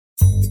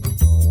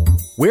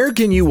Where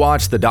can you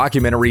watch the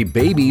documentary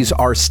Babies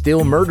Are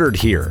Still Murdered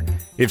Here?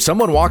 If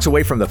someone walks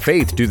away from the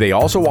faith, do they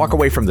also walk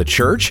away from the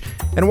church?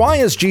 And why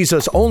is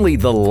Jesus only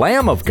the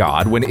Lamb of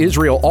God when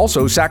Israel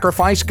also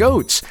sacrificed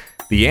goats?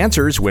 The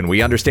answers when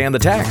we understand the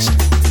text.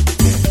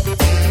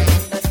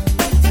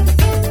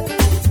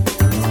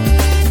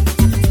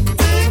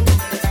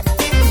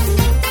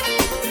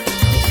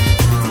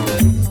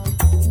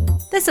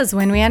 This is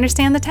When We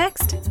Understand the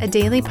Text, a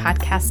daily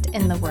podcast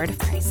in the Word of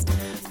Christ.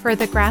 For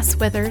the grass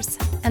withers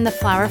and the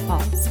flower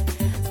falls,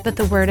 but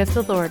the word of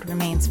the Lord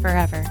remains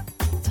forever.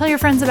 Tell your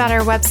friends about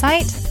our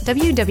website,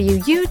 www.utt.com.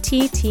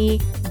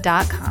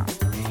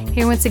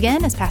 Here once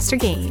again is Pastor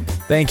Gabe.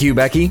 Thank you,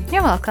 Becky.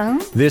 You're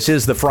welcome. This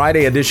is the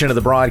Friday edition of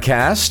the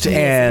broadcast,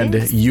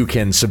 and you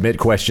can submit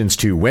questions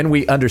to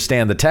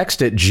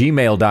whenweunderstandthetext at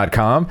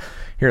gmail.com.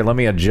 Here, let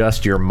me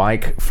adjust your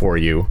mic for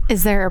you.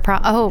 Is there a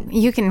problem? Oh,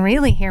 you can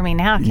really hear me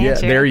now,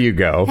 can't you? There you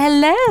go.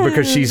 Hello.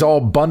 Because she's all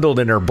bundled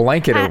in her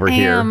blanket over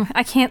here.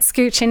 I can't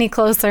scooch any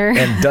closer.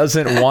 And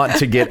doesn't want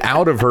to get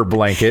out of her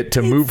blanket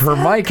to move her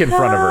mic in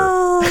front of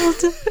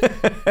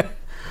her.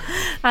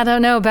 I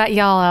don't know about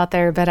y'all out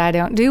there, but I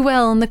don't do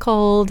well in the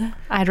cold.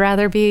 I'd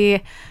rather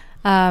be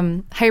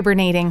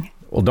hibernating.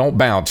 Well, don't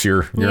bounce.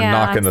 You're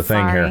knocking the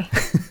thing here.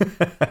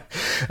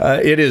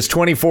 It is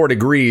 24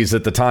 degrees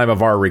at the time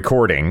of our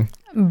recording.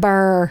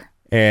 Burr.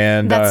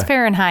 And that's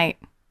Fahrenheit.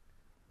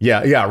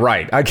 Yeah,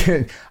 right.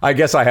 I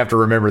guess I have to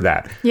remember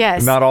that.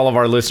 Yes. Not all of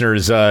our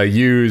listeners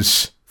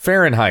use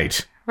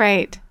Fahrenheit.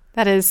 Right.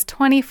 That is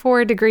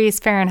 24 degrees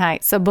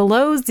Fahrenheit, so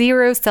below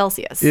 0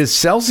 Celsius. Is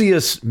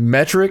Celsius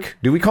metric?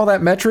 Do we call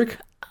that metric?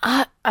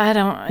 I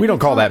don't. We don't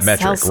call that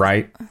metric,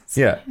 right?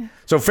 Yeah.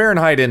 So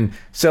Fahrenheit and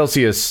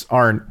Celsius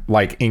aren't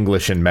like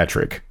English and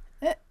metric,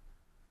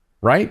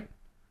 right?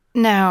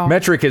 No.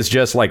 Metric is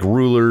just like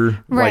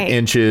ruler, right. Like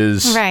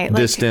inches, right.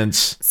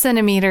 distance. Like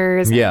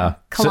centimeters, yeah.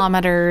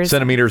 Kilometers.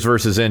 Centimeters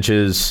versus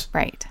inches.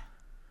 Right.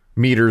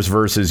 Meters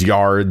versus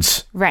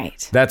yards.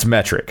 Right. That's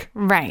metric.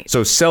 Right.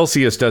 So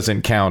Celsius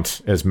doesn't count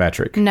as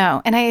metric.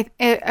 No. And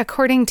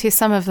according to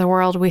some of the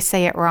world, we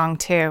say it wrong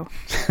too.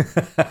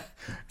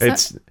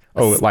 It's...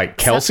 Oh, like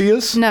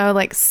Celsius? No,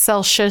 like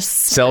Celsius.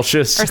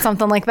 Celsius? Or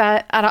something like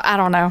that. I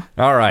don't know.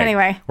 All right.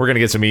 Anyway. We're going to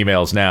get some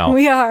emails now.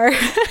 We are.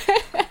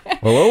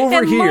 Well,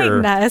 over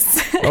Enlighten here.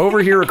 us.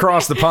 Over here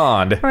across the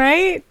pond.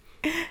 Right?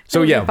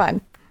 So, It'll be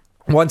fun.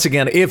 Once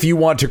again, if you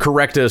want to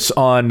correct us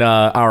on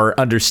our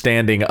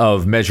understanding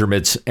of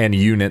measurements and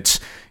units,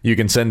 you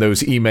can send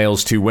those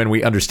emails to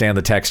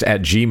whenweunderstandthetext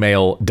at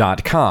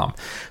gmail.com.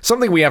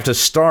 Something we have to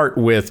start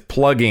with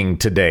plugging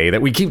today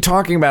that we keep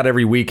talking about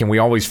every week and we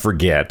always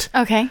forget.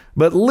 Okay.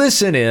 But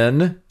listen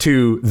in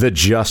to the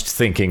Just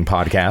Thinking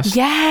podcast.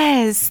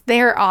 Yes,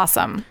 they're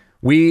awesome.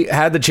 We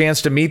had the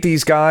chance to meet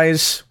these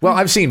guys. Well,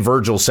 I've seen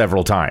Virgil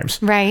several times.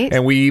 Right.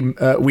 And we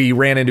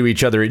ran into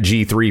each other at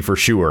G3 for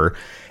sure.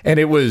 And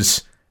it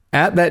was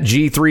at that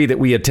G3 that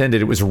we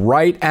attended. It was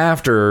right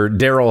after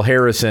Daryl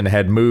Harrison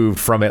had moved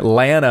from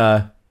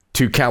Atlanta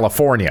to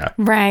California.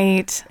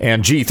 Right.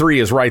 And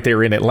G3 is right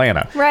there in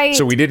Atlanta. Right.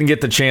 So we didn't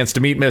get the chance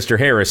to meet Mr.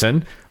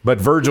 Harrison, but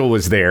Virgil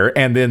was there.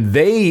 And then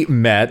they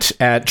met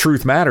at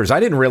Truth Matters. I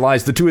didn't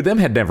realize the two of them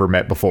had never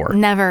met before.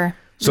 Never.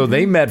 So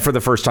they met for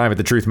the first time at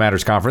the Truth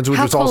Matters conference, which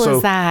was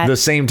also the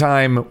same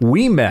time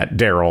we met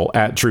Daryl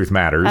at Truth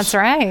Matters. That's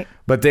right.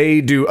 But they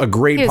do a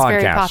great podcast. He was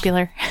very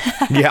popular.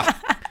 Yeah.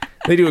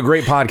 They do a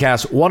great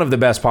podcast, one of the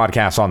best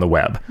podcasts on the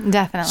web.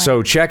 Definitely.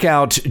 So check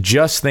out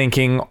Just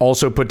Thinking,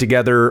 also put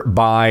together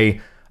by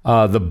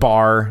the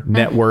Bar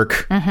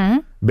Network,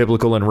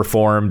 Biblical and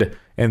Reformed.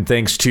 And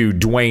thanks to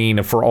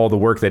Dwayne for all the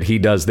work that he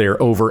does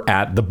there over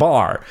at the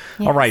Bar.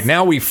 Yes. All right,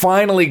 now we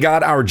finally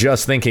got our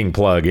Just Thinking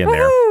plug in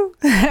there.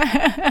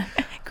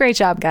 Great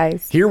job,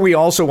 guys. Here we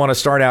also want to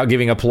start out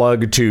giving a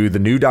plug to the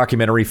new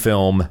documentary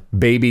film,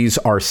 Babies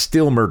Are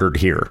Still Murdered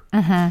Here.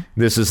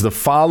 This is the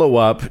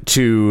follow-up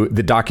to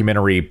the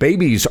documentary,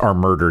 Babies Are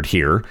Murdered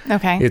Here.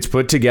 Okay. It's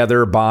put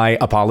together by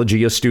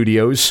Apologia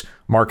Studios.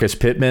 Marcus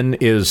Pittman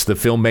is the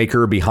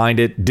filmmaker behind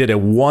it. Did a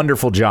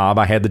wonderful job.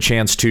 I had the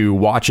chance to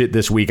watch it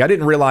this week. I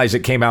didn't realize it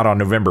came out on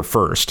November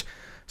 1st.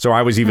 So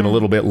I was even a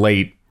little bit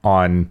late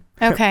on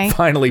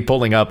finally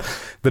pulling up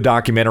the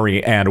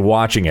documentary and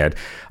watching it.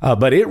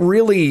 But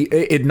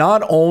it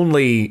not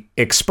only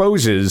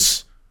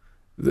exposes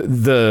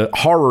the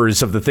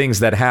horrors of the things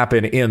that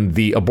happen in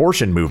the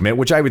abortion movement,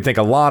 which I would think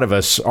a lot of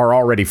us are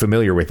already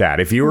familiar with that.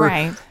 If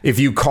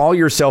you call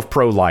yourself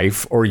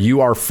pro-life or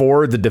you are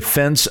for the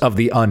defense of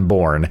the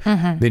unborn,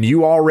 then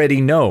you already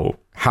know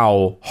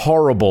how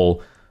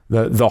horrible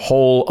the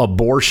whole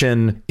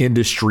abortion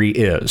industry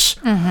is.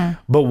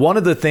 But one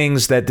of the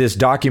things that this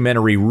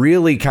documentary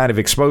really kind of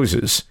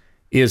exposes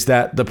is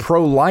that the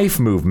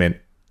pro-life movement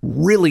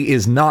really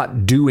is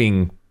not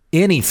doing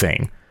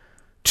anything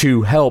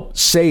to help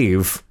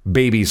save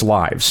babies'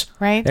 lives.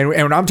 Right.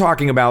 And I'm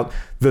talking about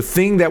the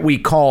thing that we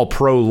call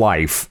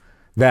pro-life,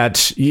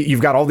 that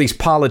you've got all these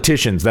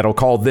politicians that'll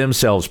call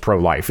themselves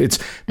pro-life. It's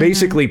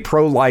basically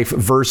pro-life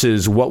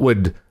versus what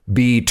would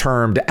be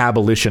termed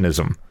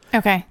abolitionism.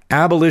 Okay.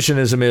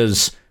 Abolitionism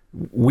is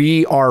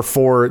we are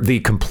for the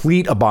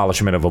complete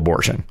abolishment of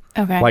abortion.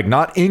 Okay. Like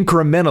not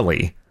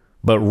incrementally,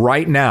 but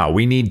right now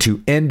we need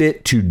to end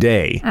it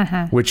today,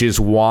 which is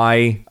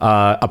why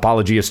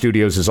Apologia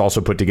Studios has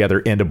also put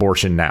together End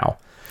Abortion Now.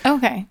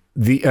 Okay.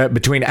 The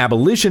between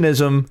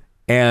abolitionism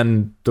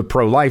and the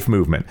pro-life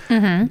movement.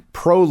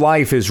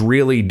 Pro-life is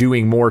really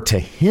doing more to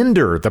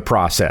hinder the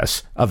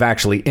process of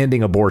actually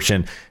ending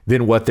abortion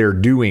than what they're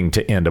doing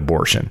to end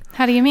abortion.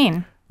 How do you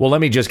mean? Well, let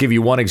me just give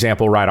you one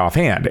example right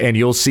offhand, and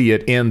you'll see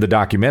it in the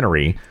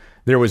documentary.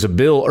 There was a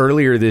bill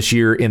earlier this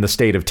year in the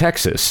state of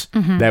Texas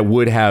that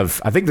would have,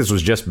 I think this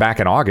was just back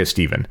in August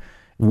even,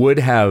 would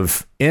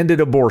have ended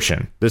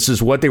abortion. This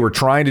is what they were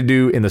trying to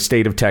do in the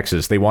state of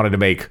Texas. They wanted to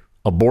make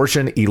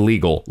abortion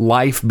illegal.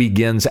 Life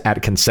begins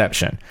at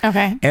conception.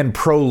 Okay. And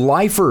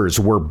pro-lifers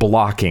were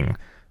blocking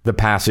the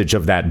passage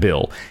of that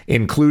bill,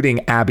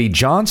 including Abby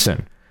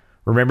Johnson.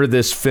 Remember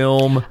this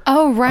film,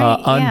 Oh, right.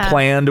 Yeah.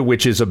 Unplanned,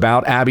 which is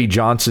about Abby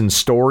Johnson's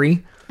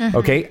story?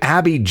 Okay.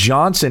 Abby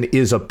Johnson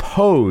is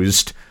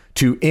opposed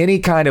to any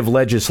kind of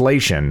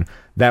legislation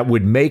that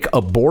would make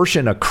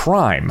abortion a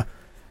crime.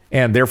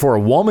 And therefore,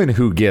 a woman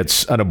who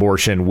gets an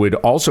abortion would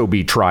also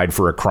be tried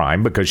for a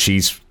crime because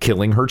she's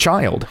killing her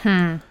child.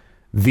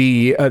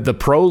 The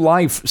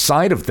pro-life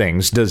side of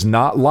things does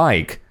not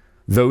like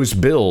those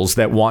bills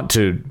that want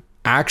to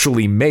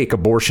actually make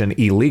abortion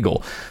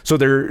illegal. So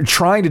they're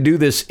trying to do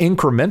this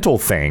incremental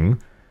thing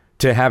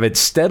to have it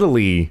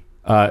steadily,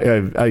 Like,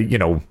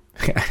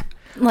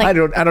 I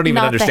don't even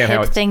understand how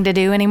how it's it's thing to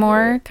do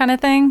anymore, kind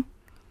of thing.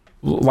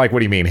 like. What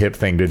do you mean hip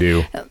thing to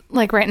do?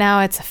 Like right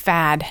now, it's a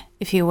fad,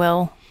 if you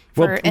will,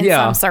 in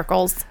some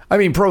circles. I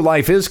mean,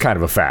 pro-life is kind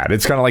of a fad.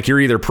 It's kind of like you're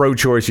either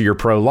pro-choice or you're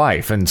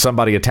pro-life, and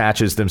somebody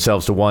attaches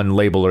themselves to one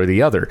label or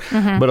the other.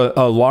 But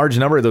a large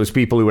number of those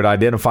people who would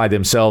identify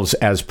themselves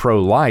as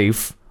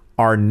pro-life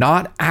are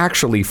not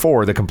actually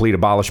for the complete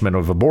abolishment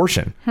of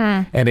abortion.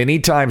 And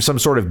anytime some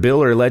sort of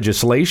bill or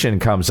legislation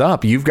comes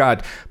up, you've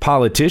got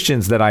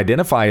politicians that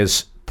identify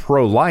as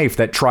pro-life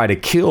that try to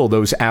kill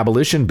those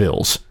abolition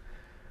bills.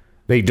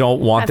 They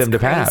don't want them to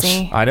pass.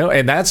 I know.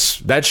 And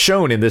that's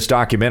shown in this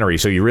documentary.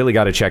 So you really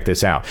got to check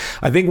this out.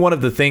 I think one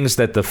of the things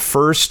that the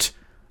first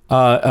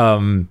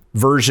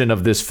version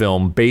of this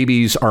film,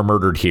 Babies Are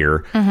Murdered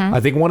Here, I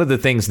think one of the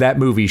things that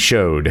movie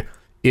showed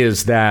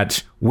is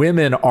that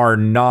women are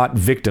not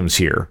victims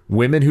here.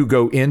 Women who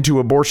go into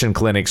abortion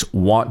clinics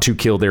want to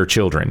kill their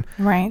children.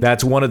 Right.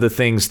 That's one of the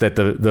things that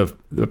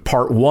the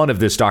part one of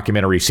this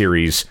documentary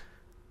series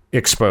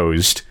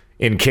exposed,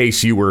 in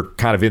case you were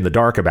kind of in the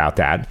dark about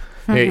that.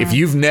 If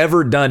you've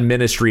never done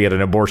ministry at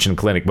an abortion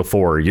clinic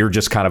before, you're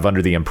just kind of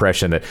under the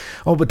impression that,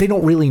 but they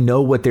don't really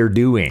know what they're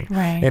doing.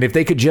 Right. And if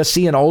they could just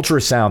see an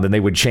ultrasound, then they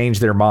would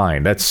change their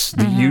mind. That's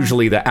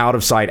usually the out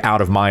of sight,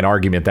 out of mind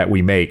argument that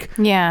we make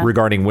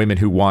regarding women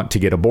who want to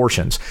get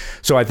abortions.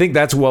 So I think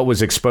that's what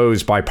was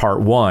exposed by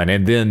part one.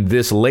 And then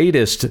this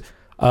latest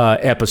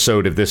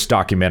episode of this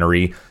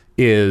documentary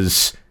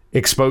is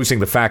exposing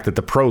the fact that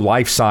the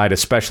pro-life side,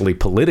 especially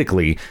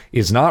politically,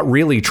 is not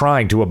really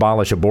trying to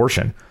abolish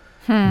abortion.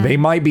 They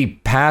might be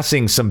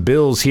passing some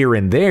bills here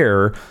and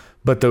there,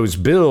 but those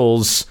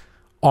bills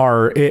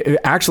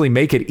actually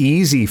make it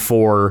easy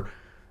for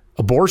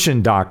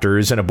abortion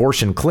doctors and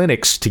abortion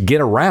clinics to get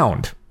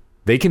around.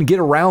 They can get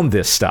around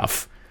this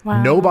stuff.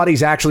 Wow.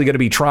 Nobody's actually going to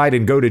be tried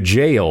and go to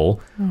jail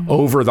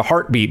over the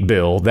heartbeat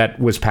bill that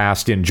was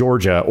passed in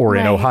Georgia or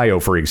in Ohio,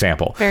 for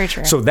example. Very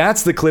true. So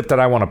that's the clip that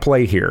I want to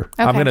play here.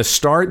 Okay. I'm going to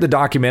start the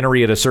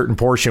documentary at a certain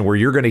portion where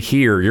you're going to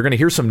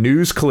hear some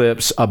news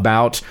clips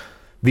about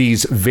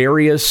these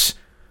various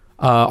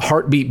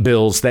heartbeat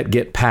bills that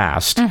get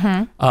passed.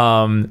 Cy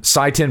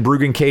Ten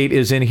Bruggencate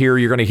is in here.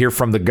 You're going to hear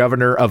from the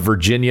governor of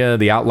Virginia,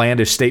 the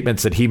outlandish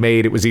statements that he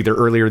made. It was either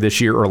earlier this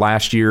year or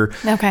last year.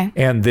 Okay.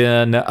 And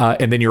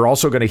then you're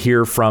also going to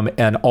hear from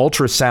an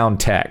ultrasound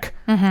tech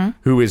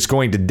who is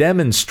going to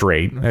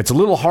demonstrate. It's a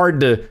little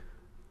hard to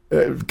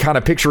kind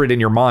of picture it in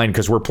your mind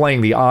because we're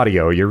playing the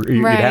audio.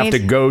 You'd have to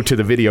go to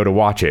the video to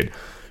watch it.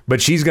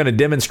 But she's going to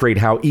demonstrate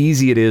how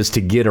easy it is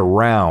to get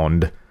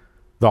around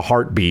the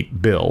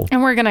heartbeat bill.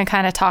 And we're going to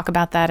kind of talk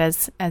about that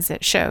as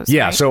it shows.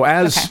 Yeah. Right? So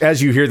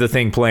as you hear the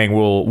thing playing,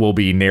 we'll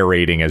be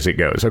narrating as it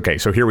goes. Okay.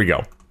 So here we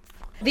go.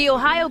 The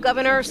Ohio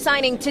governor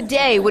signing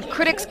today what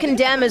critics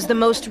condemn as the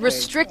most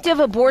restrictive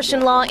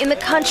abortion law in the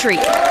country.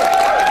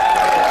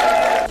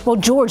 Well,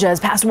 Georgia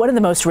has passed one of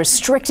the most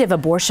restrictive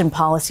abortion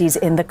policies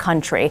in the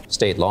country.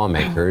 State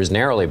lawmakers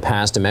narrowly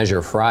passed a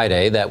measure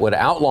Friday that would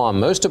outlaw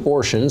most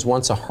abortions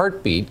once a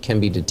heartbeat can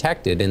be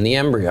detected in the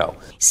embryo.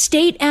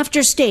 State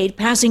after state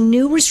passing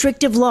new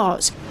restrictive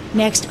laws.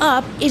 Next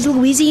up is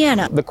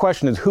Louisiana. The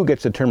question is, who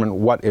gets to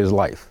determine what is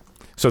life?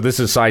 So this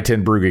is Cy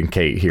Ten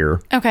Bruggencate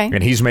here. Okay.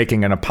 And he's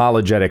making an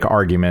apologetic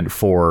argument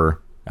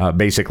for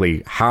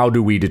basically how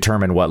do we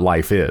determine what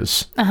life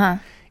is?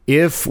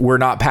 If we're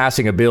not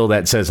passing a bill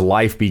that says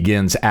life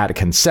begins at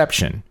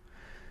conception,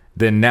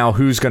 then now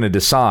who's going to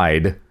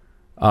decide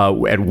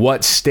at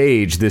what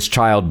stage this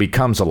child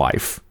becomes a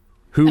life?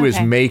 Who is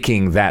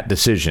making that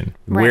decision?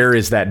 Right. Where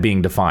is that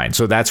being defined?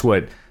 So that's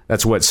what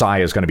That's what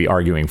Cy is going to be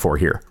arguing for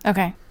here.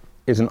 Okay.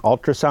 Is an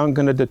ultrasound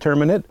going to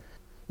determine it?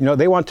 You know,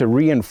 they want to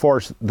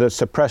reinforce the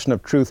suppression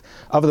of truth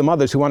of the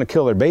mothers who want to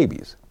kill their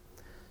babies.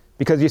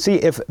 Because you see,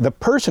 if the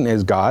person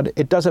is God,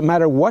 it doesn't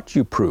matter what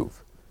you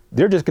prove.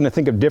 They're just going to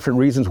think of different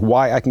reasons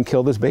why I can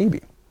kill this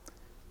baby.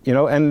 You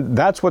know, and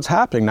that's what's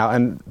happening now.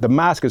 And the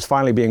mask is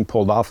finally being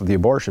pulled off of the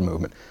abortion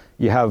movement.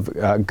 You have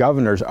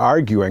governors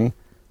arguing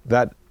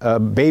that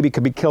a baby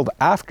could be killed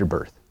after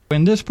birth.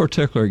 In this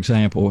particular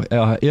example,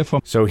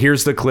 So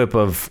here's the clip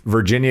of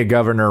Virginia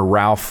Governor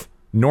Ralph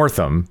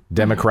Northam,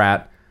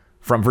 Democrat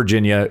from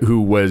Virginia, who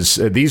was,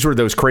 these were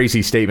those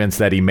crazy statements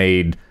that he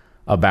made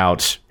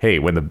about, hey,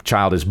 when the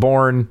child is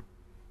born,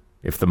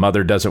 if the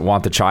mother doesn't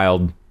want the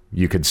child,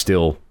 you could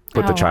still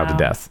put the child to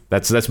death.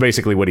 That's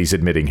basically what he's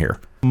admitting here.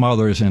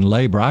 Mother is in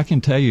labor. I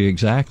can tell you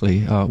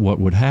exactly what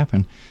would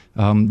happen.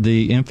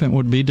 The infant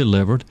would be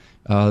delivered.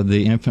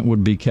 The infant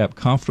would be kept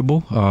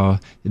comfortable.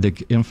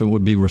 The infant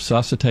would be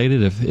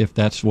resuscitated if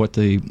that's what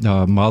the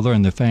mother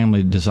and the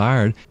family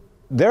desired.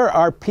 There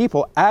are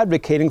people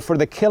advocating for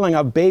the killing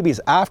of babies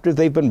after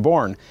they've been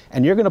born.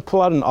 And you're going to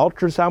pull out an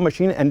ultrasound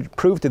machine and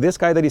prove to this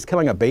guy that he's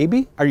killing a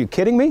baby? Are you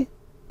kidding me?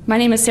 My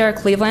name is Sarah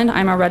Cleveland.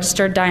 I'm a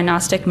registered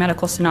diagnostic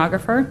medical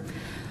sonographer,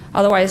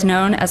 otherwise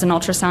known as an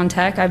ultrasound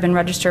tech. I've been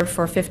registered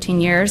for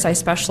 15 years. I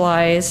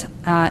specialize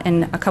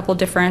in a couple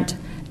different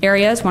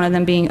areas, one of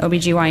them being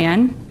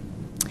OBGYN.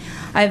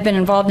 I've been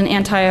involved in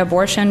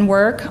anti-abortion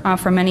work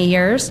for many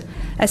years.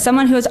 As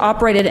someone who has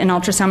operated an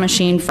ultrasound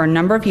machine for a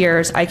number of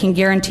years, I can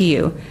guarantee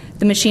you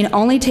the machine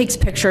only takes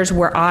pictures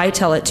where I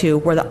tell it to,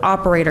 where the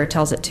operator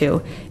tells it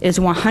to. It is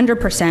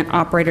 100%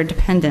 operator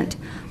dependent.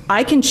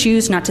 I can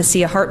choose not to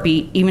see a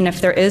heartbeat even if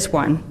there is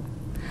one.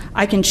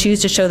 I can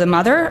choose to show the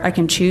mother. I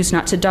can choose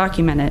not to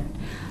document it.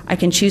 I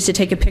can choose to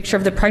take a picture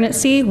of the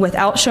pregnancy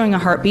without showing a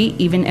heartbeat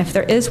even if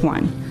there is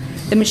one.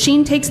 The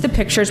machine takes the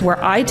pictures where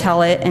I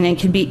tell it, and it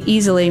can be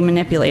easily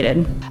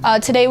manipulated.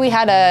 Today we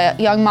had a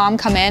young mom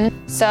come in.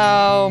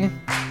 So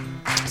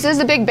this is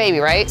a big baby,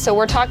 right? So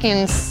we're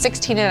talking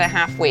 16 and a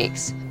half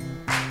weeks.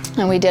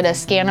 And we did a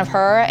scan of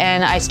her,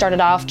 and I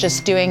started off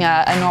just doing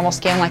a normal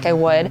scan like I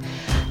would.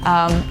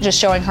 Just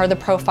showing her the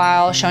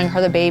profile, showing her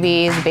the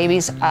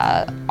baby's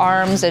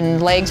arms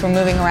and legs were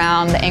moving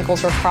around, the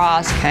ankles were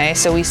crossed. Okay,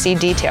 so we see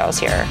details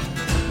here.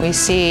 We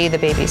see the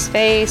baby's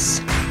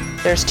face.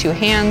 There's two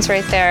hands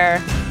right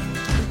there.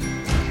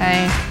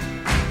 Okay,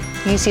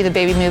 you see the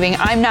baby moving.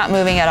 I'm not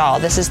moving at all.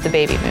 This is the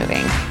baby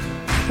moving.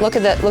 Look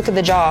at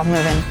the jaw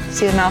moving.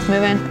 See the mouth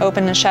moving,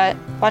 open and shut.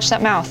 Watch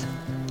that mouth.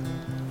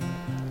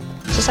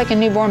 Just like a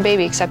newborn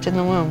baby, except in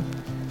the womb.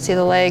 See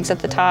the legs at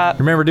the top.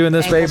 Remember doing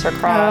this, babe?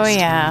 Oh,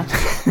 yeah.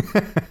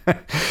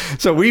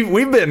 So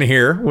we've been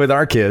here with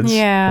our kids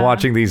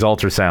watching these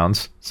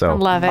ultrasounds. So I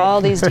love it. All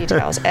these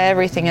details,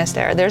 everything is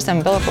there. There's the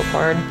umbilical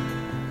cord.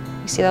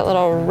 You see that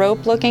little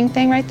rope-looking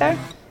thing right there?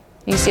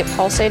 You see it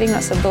pulsating?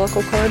 That's the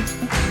umbilical cord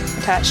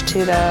attached to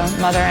the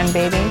mother and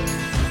baby.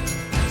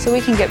 So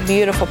we can get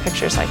beautiful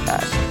pictures like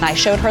that. I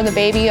showed her the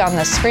baby on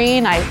the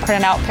screen. I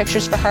printed out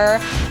pictures for her,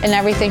 and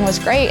everything was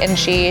great. And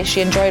she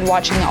enjoyed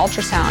watching the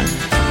ultrasound.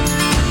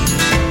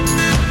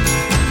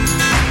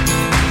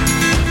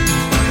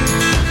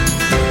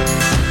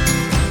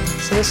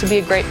 So this would be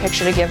a great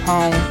picture to give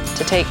home,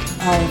 to take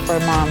home for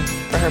mom,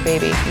 for her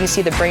baby. You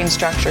see the brain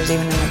structures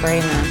even in the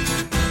brain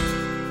there.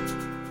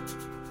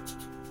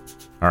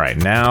 All right,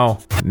 now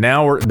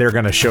they're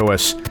going to show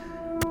us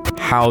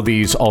how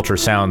these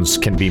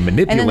ultrasounds can be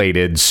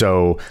manipulated,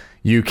 so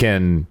you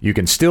can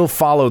still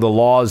follow the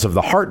laws of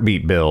the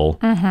heartbeat bill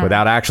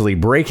without actually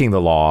breaking the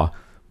law,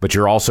 but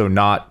you're also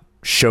not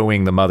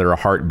showing the mother a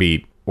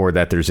heartbeat or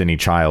that there's any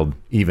child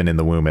even in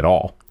the womb at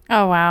all.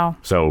 Oh, wow.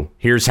 So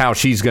here's how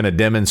she's going to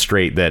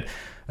demonstrate that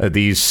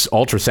these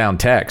ultrasound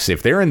techs,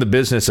 if they're in the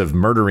business of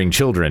murdering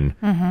children,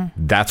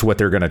 that's what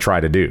they're going to try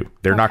to do.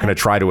 They're not going to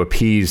try to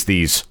appease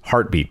these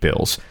heartbeat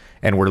bills.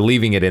 And we're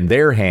leaving it in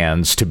their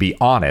hands to be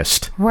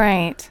honest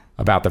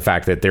about the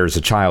fact that there's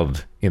a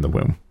child in the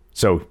womb.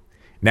 So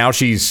now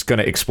she's going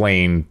to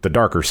explain the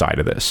darker side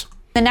of this.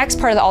 The next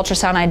part of the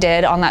ultrasound I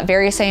did on that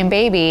very same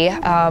baby,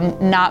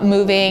 not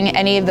moving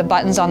any of the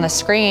buttons on the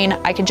screen,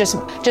 I could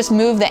just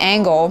move the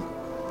angle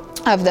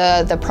of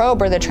the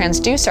probe or the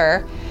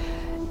transducer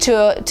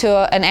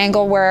to an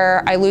angle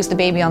where I lose the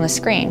baby on the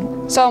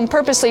screen. So I'm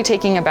purposely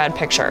taking a bad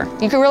picture.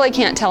 You really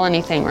can't tell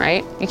anything,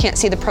 right? You can't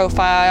see the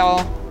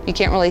profile, you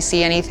can't really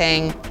see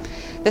anything.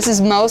 This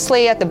is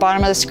mostly at the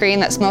bottom of the screen,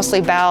 that's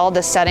mostly BAL.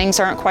 The settings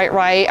aren't quite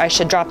right. I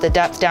should drop the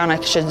depth down, I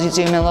should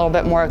zoom in a little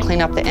bit more,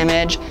 clean up the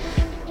image.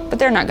 But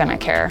they're not gonna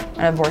care at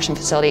an abortion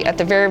facility. At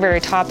the very, very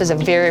top is a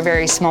very,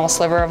 very small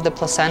sliver of the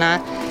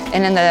placenta.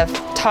 And in the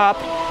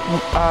top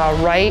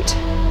right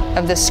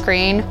of the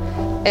screen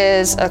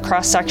is a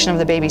cross-section of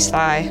the baby's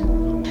thigh.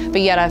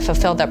 But yet I've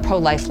fulfilled that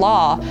pro-life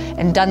law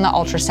and done the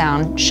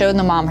ultrasound, showed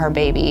the mom her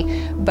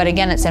baby. But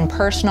again, it's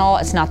impersonal,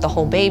 it's not the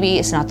whole baby,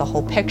 it's not the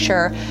whole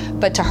picture.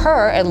 But to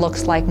her, it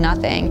looks like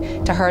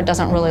nothing. To her, it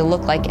doesn't really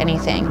look like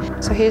anything.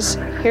 So here's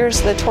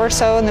the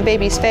torso and the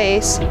baby's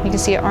face. You can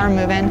see an arm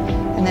moving,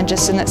 and then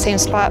just in that same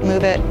spot,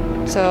 move it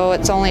So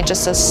it's only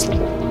just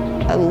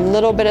a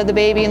little bit of the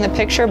baby in the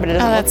picture, but it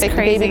doesn't look like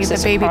crazy. the baby.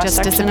 The baby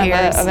just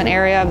disappears. Of an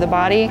area of the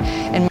body.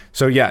 And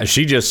so yeah,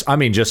 she just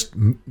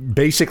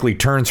basically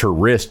turns her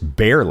wrist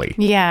barely.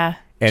 Yeah,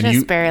 and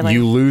just barely.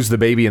 You lose the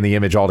baby in the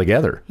image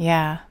altogether.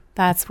 Yeah,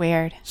 that's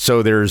weird.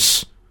 So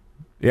there's,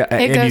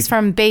 it goes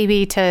from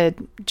baby to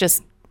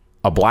just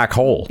a black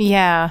hole.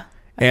 Yeah.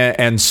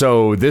 And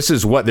so this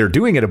is what they're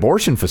doing at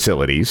abortion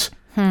facilities.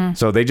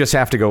 So they just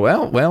have to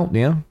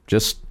go,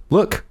 just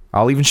look.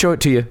 I'll even show it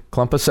to you.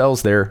 Clump of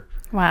cells there.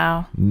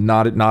 Wow.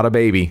 Not a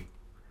baby.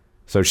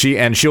 So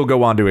she'll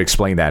go on to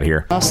explain that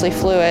here. Mostly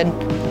fluid.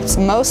 It's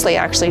mostly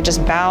actually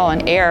just bowel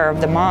and air of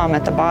the mom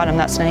at the bottom.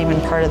 That's not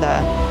even part of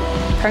the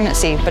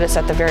pregnancy, but it's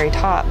at the very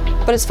top.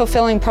 But it's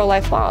fulfilling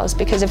pro-life laws,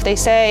 because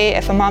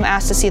if a mom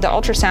asks to see the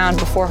ultrasound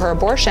before her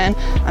abortion,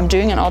 I'm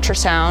doing an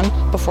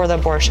ultrasound before the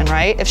abortion,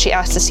 right? If she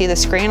asks to see the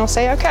screen, I'll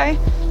say, okay,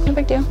 no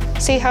big deal.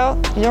 See how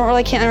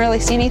you can't really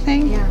see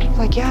anything? Yeah.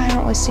 Like, yeah, I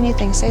don't really see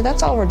anything. Say,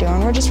 that's all we're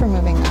doing. We're just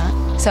removing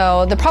that.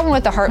 So the problem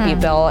with the heartbeat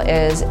bill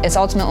is it's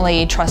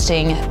ultimately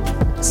trusting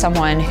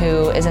someone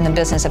who is in the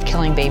business of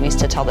killing babies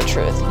to tell the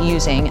truth,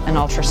 using an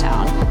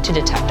ultrasound to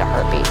detect a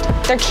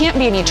heartbeat. There can't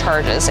be any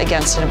charges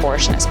against an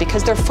abortionist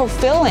because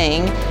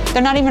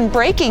they're not even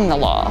breaking the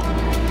law.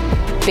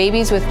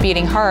 Babies with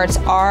beating hearts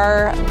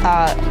are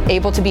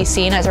able to be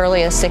seen as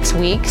early as 6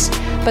 weeks,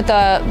 but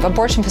the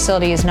abortion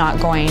facility is not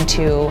going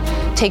to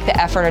take the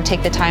effort or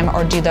take the time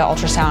or do the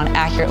ultrasound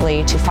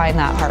accurately to find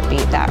that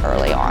heartbeat that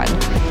early on.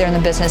 They're in the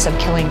business of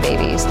killing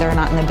babies. They're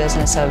not in the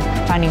business of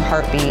finding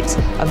heartbeats,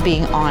 of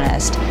being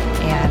honest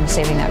and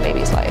saving that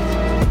baby's life.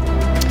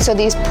 So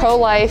these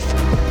pro-life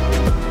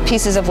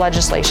pieces of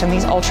legislation,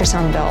 these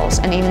ultrasound bills,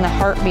 and even the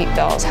heartbeat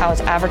bills, how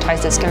it's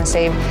advertised it's going to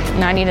save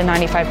 90 to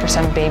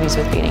 95% of babies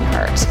with beating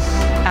hearts.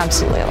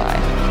 Absolutely a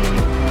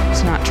lie.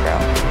 It's not true.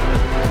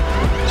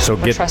 So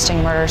we're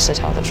trusting murderers to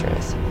tell the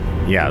truth.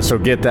 Yeah, so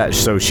get that.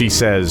 So she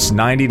says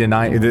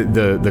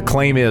the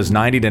claim is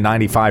 90 to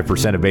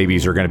 95% of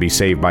babies are going to be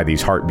saved by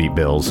these heartbeat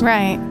bills.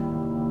 Right.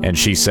 And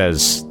she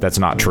says that's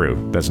not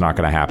true. That's not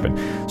going to happen.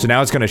 So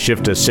now it's going to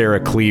shift to Sarah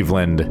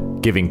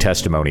Cleveland giving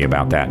testimony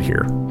about that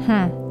here.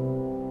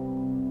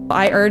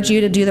 I urge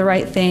you to do the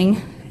right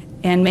thing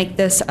and make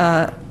this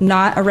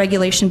not a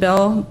regulation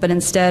bill, but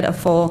instead a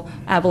full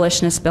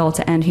abolitionist bill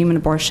to end human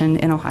abortion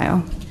in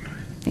Ohio.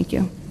 Thank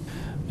you.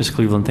 Ms.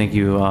 Cleveland, thank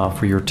you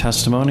for your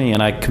testimony,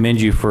 and I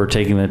commend you for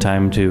taking the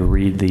time to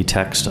read the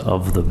text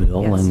of the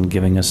bill and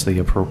giving us the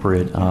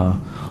appropriate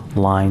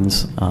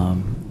lines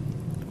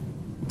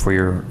for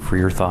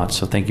your thoughts.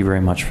 So thank you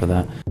very much for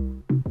that.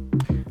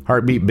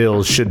 Heartbeat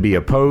bills should be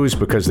opposed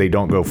because they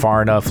don't go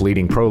far enough.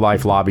 Leading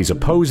pro-life lobbies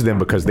oppose them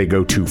because they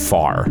go too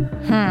far.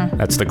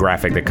 That's the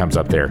graphic that comes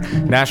up there.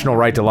 National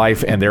Right to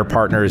Life and their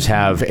partners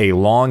have a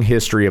long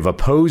history of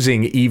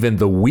opposing even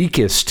the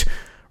weakest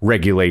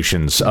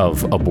regulations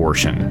of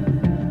abortion.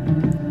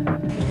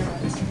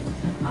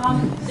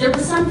 There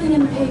was something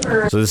in the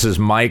paper. So this is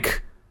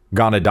Mike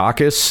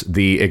Gonadakis,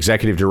 the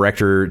executive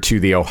director to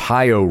the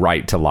Ohio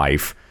Right to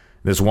Life.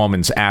 This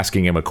woman's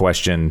asking him a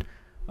question,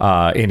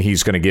 and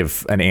he's going to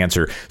give an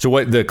answer. So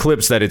what the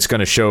clips that it's going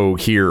to show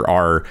here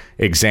are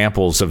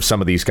examples of some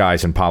of these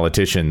guys and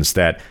politicians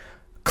that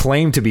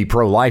claim to be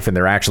pro-life, and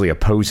they're actually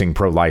opposing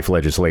pro-life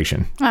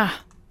legislation.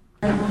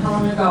 I don't know how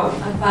long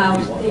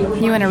ago.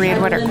 You want to read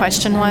what her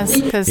question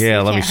was? Because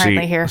let me see.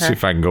 Hear her. See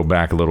if I can go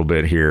back a little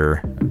bit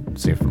here.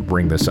 See if I can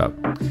bring this up.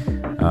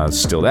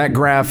 Still that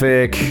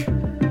graphic.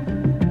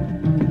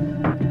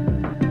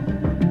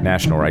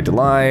 National Right to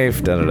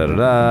Life.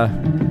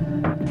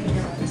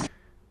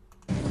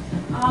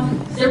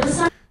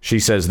 She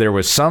says there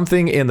was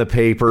something in the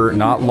paper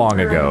not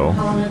long ago.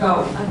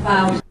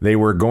 They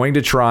were going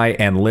to try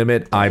and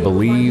limit, I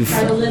believe.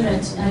 I believe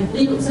it's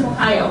in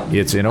Ohio.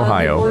 It's in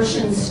Ohio.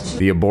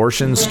 The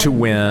abortions to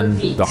when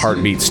the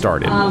heartbeat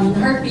started.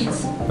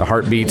 The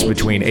heartbeats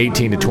between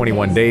 18 to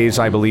 21 days,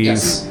 I believe.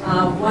 Yes.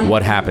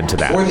 What happened to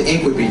that? Before the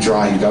ink would be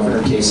dry in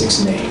Governor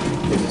Kasich's name,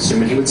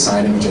 assuming he would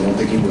sign it, which I don't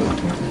think he will,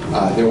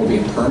 there will be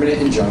a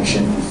permanent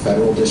injunction in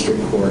federal district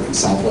court in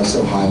Southwest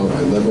Ohio by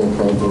liberal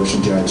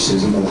pro-abortion judge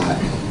Susan Milat,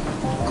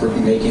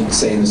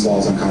 saying this law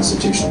is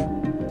unconstitutional.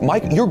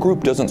 Mike, your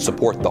group doesn't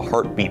support the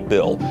heartbeat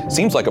bill.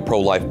 Seems like a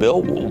pro-life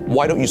bill.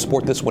 Why don't you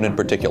support this one in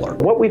particular?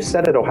 What we've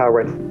said at Ohio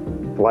Right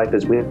to Life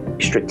is we're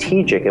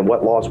strategic in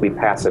what laws we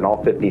pass in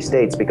all 50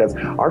 states because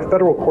our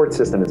federal court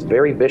system is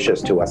very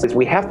vicious to us.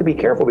 We have to be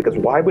careful because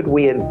why would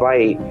we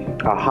invite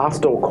a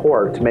hostile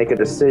court to make a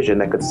decision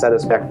that could set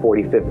us back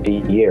 40, 50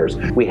 years?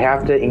 We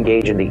have to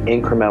engage in the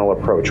incremental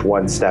approach,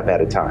 one step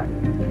at a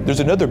time. There's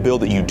another bill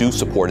that you do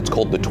support. It's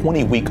called the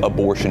 20-week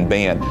abortion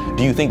ban.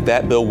 Do you think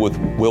that bill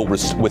will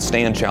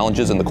withstand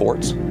challenges in the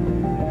courts?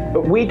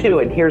 But we do,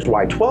 and here's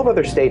why. 12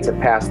 other states have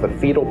passed the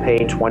fetal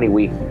pain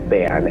 20-week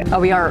ban.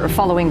 We are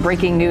following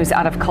breaking news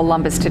out of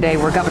Columbus today,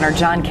 where Governor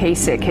John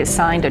Kasich has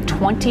signed a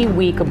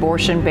 20-week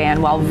abortion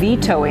ban while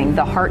vetoing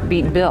the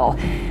Heartbeat bill.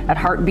 That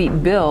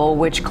Heartbeat bill,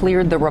 which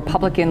cleared the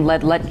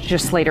Republican-led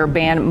legislator,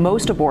 banned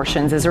most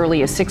abortions as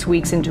early as 6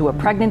 weeks into a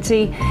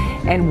pregnancy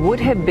and would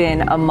have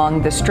been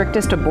among the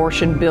strictest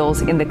abortion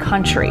bills in the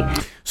country.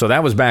 So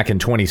that was back in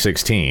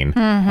 2016.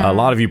 A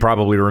lot of you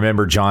probably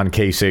remember John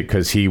Kasich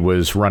because he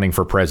was running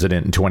for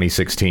president in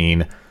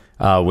 2016.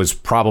 Was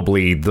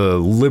probably the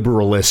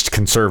liberalist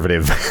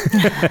conservative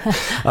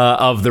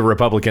of the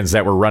Republicans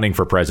that were running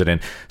for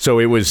president. So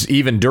it was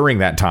even during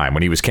that time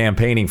when he was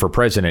campaigning for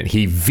president,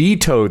 he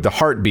vetoed the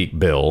Heartbeat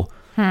bill,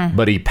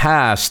 but he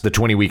passed the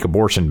 20-week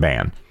abortion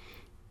ban.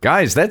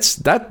 Guys,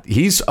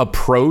 he's a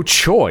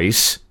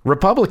pro-choice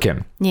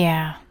Republican.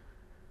 Yeah.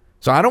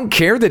 So I don't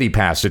care that he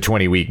passed a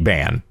 20-week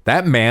ban.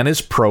 That man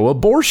is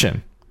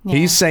pro-abortion. Yeah.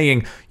 He's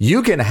saying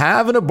you can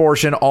have an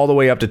abortion all the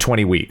way up to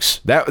 20 weeks.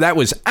 That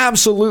was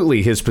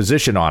absolutely his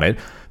position on it,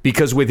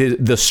 because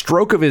with the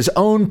stroke of his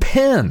own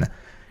pen,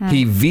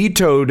 he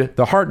vetoed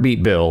the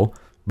Heartbeat bill,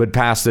 but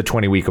passed the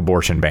 20-week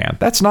abortion ban.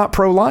 That's not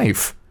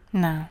pro-life.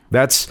 No.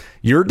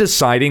 You're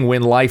deciding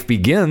when life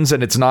begins,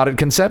 and it's not at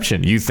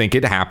conception. You think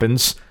it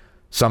happens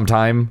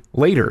sometime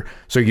later.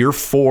 So you're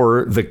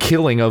for the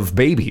killing of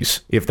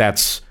babies, if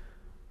that's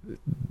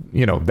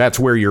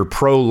where your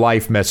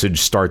pro-life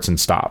message starts and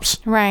stops.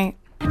 Right.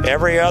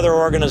 Every other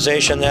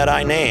organization that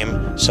I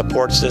name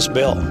supports this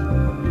bill.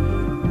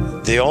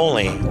 The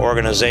only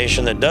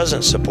organization that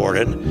doesn't support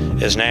it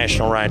is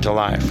National Right to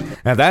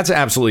Life. Now, that's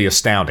absolutely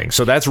astounding.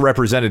 So that's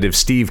Representative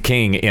Steve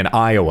King in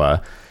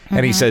Iowa.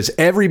 And he says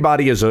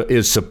everybody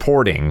is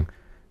supporting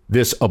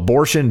this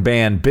abortion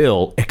ban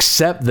bill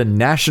except the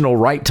National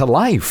Right to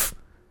Life.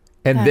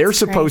 And they're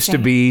supposed to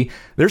be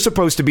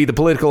the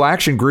political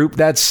action group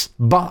that's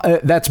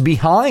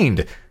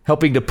behind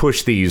helping to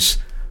push these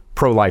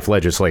pro-life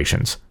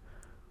legislations.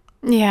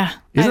 Yeah.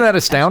 Isn't that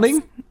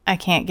astounding? I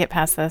can't get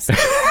past this.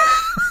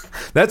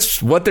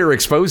 That's what they're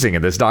exposing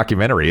in this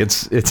documentary.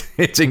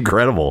 It's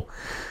incredible.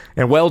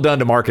 And well done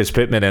to Marcus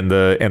Pittman and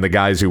the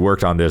guys who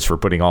worked on this for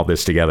putting all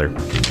this together.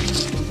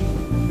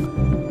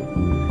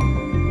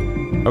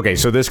 Okay,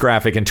 so this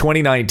graphic, in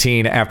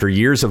 2019, after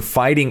years of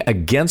fighting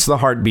against the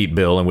Heartbeat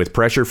bill and with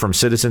pressure from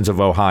citizens of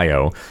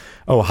Ohio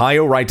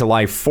Right to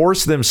Life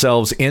forced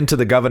themselves into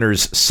the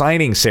governor's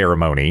signing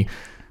ceremony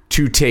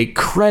to take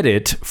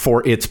credit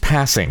for its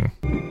passing.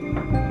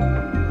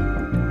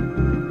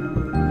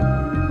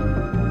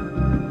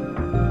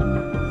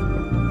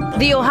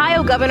 The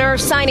Ohio governor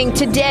signing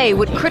today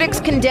what critics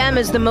condemn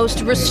as the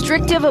most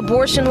restrictive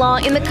abortion law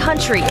in the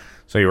country.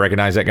 So you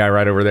recognize that guy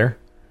right over there?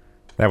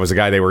 That was the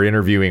guy they were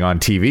interviewing on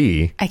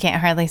TV. I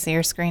can't hardly see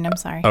your screen. I'm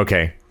sorry.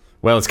 Okay.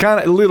 Well, it's kind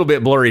of a little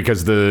bit blurry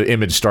because the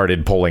image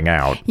started pulling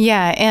out.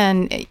 Yeah,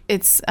 and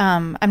it's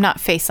I'm not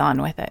face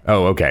on with it.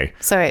 Oh, okay.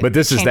 So it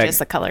changes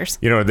the colors.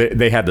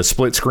 They had the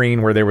split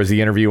screen where there was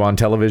the interview on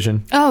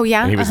television. Oh,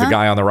 yeah. And he was the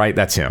guy on the right.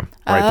 That's him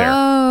right there.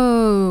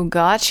 Oh,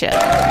 gotcha.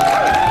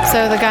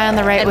 So the guy on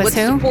the right was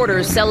who?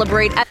 Supporters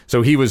celebrate.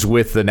 So he was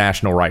with the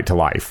National Right to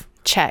Life.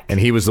 Check. And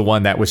he was the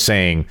one that was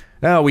saying,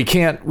 no, we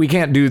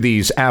can't do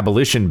these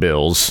abolition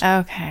bills.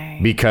 Okay.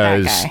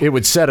 Because it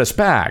would set us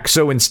back.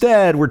 So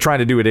instead, we're trying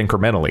to do it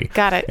incrementally.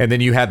 Got it. And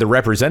then you had the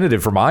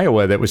representative from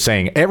Iowa that was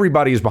saying,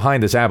 everybody is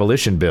behind this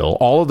abolition bill.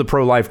 All of the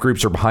pro-life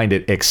groups are behind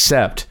it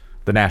except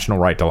the National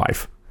Right to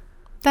Life.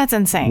 That's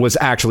insane. Was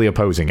actually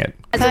opposing it.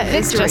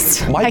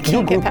 My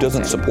group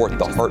doesn't support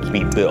the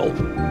Heartbeat bill.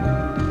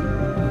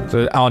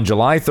 So on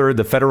July 3rd,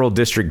 the federal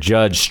district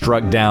judge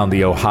struck down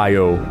the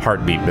Ohio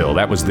Heartbeat bill.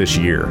 That was this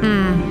year.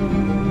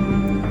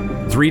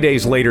 3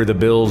 days later, the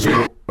bills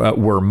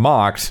were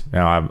mocked.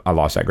 Now, I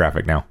lost that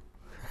graphic now.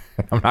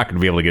 I'm not going to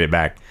be able to get it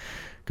back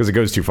because it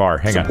goes too far.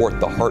 Hang on.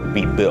 Support the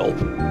Heartbeat bill.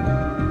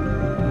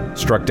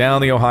 Struck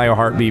down the Ohio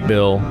Heartbeat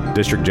bill,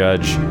 district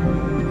judge.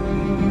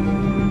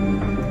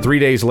 3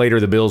 days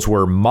later, the bills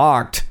were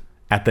mocked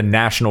at the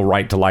National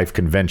Right to Life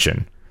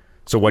Convention.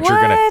 So what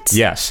you're going to,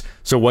 yes.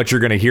 So what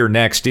you're going to hear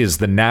next is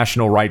the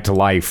National Right to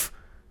Life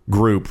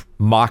group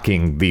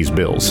mocking these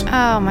bills.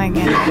 Oh my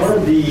goodness. One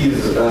of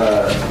these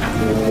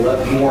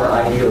more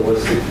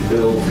idealistic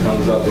bills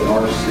comes up in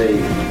our state.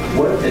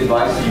 What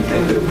advice do you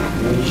think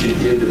that we should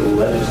give to the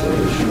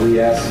legislators? Should we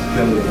ask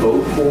them to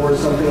vote for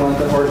something like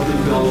the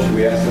Heartbeat bill? Should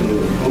we ask them to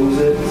oppose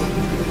it?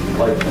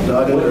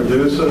 Not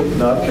introduce it,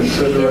 not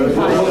consider it,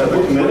 have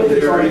a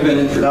committee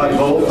hearing, not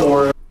vote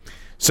for it.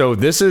 So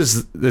this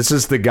is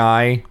the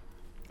guy,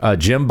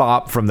 Jim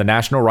Bopp from the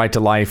National Right to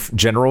Life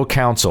General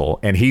Counsel,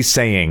 and he's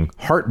saying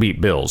Heartbeat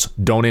bills,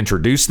 don't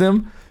introduce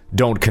them,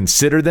 don't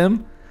consider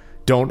them,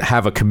 don't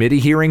have a committee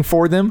hearing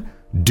for them,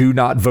 do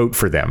not vote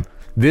for them.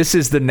 This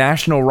is the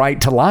National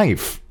Right to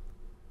Life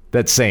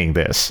that's saying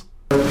this.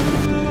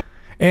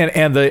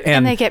 And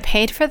they get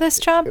paid for this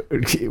job?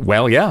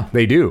 Well, yeah,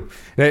 they do.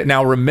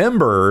 Now,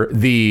 remember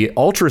the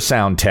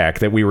ultrasound tech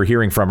that we were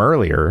hearing from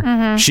earlier.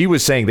 Mm-hmm. She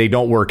was saying they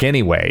don't work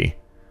anyway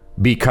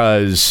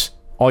because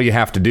all you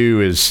have to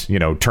do is,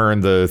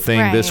 turn the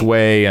thing this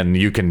way, and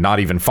you can not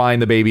even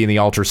find the baby in the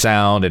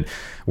ultrasound. And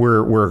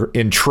we're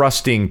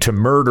entrusting to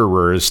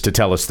murderers to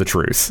tell us the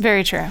truth.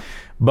 Very true.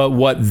 But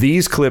what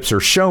these clips are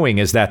showing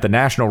is that the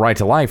National Right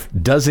to Life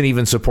doesn't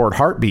even support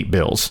heartbeat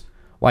bills.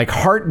 Like,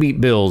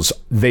 heartbeat bills,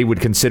 they would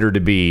consider to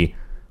be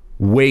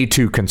way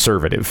too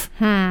conservative.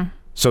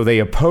 So they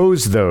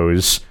oppose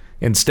those.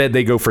 Instead,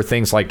 they go for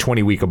things like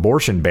 20-week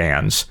abortion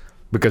bans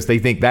because they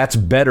think that's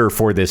better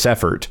for this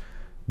effort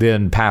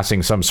than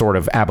passing some sort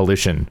of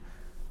abolition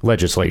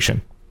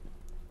legislation.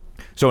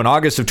 So in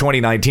August of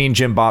 2019,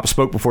 Jim Bopp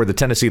spoke before the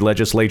Tennessee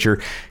legislature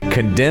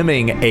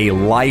condemning a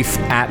life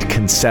at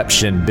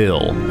conception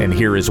bill. And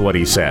here is what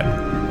he said.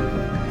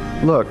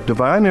 Look,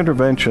 divine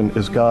intervention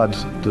is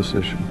God's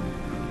decision,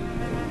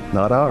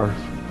 not ours.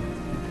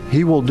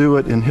 He will do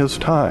it in his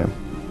time,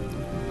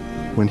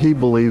 when he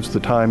believes the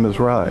time is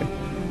right.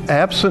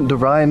 Absent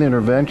divine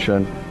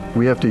intervention,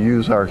 we have to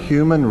use our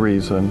human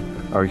reason,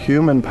 our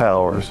human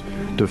powers,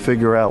 to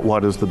figure out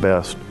what is the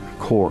best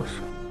course.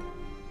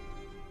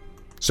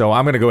 So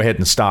I'm going to go ahead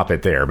and stop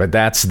it there, but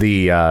that's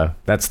the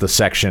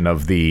section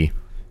of the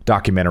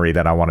documentary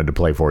that I wanted to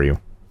play for you.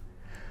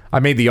 I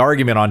made the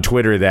argument on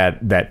Twitter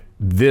that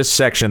this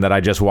section that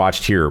I just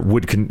watched here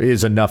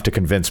is enough to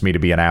convince me to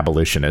be an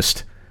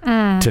abolitionist,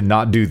 to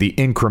not do the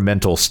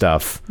incremental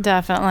stuff.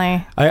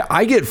 Definitely.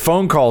 I get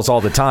phone calls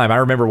all the time. I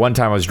remember one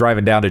time I was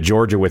driving down to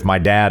Georgia with my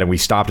dad, and we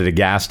stopped at a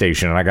gas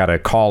station, and I got a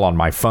call on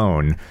my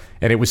phone.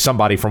 And it was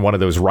somebody from one of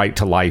those Right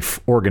to Life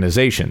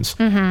organizations.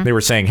 They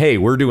were saying, hey,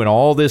 we're doing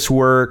all this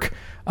work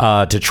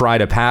to try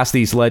to pass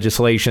these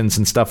legislations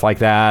and stuff like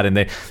that.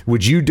 And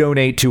would you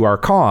donate to our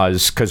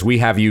cause? Because we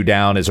have you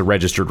down as a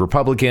registered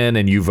Republican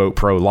and you vote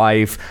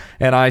pro-life.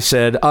 And I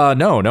said,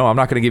 no, I'm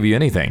not going to give you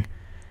anything.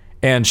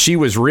 And she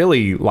was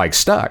really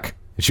stuck.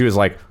 She was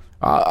like,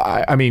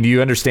 I mean, do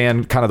you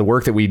understand kind of the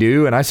work that we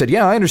do? And I said,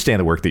 yeah, I understand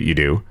the work that you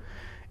do.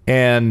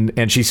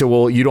 And she said,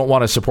 well, you don't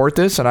want to support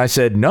this? And I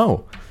said,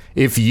 no.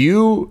 If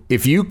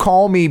you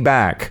call me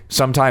back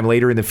sometime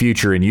later in the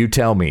future and you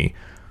tell me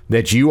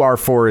that you are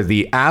for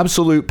the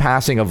absolute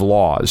passing of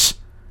laws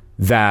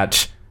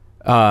that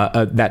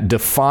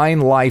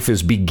define life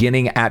as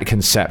beginning at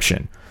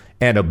conception,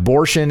 and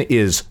abortion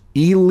is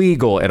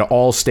illegal at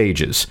all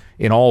stages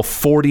in all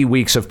 40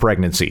 weeks of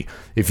pregnancy,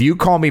 if you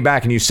call me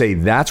back and you say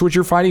that's what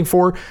you're fighting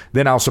for,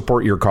 then I'll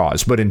support your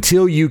cause. But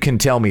until you can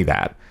tell me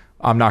that,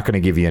 I'm not going to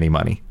give you any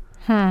money.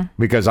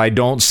 Because I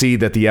don't see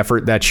that the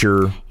effort that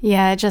you're...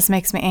 Yeah, it just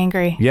makes me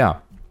angry. Yeah.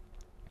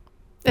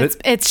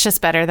 It's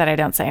just better that I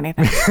don't say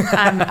anything.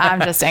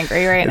 I'm just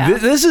angry right now.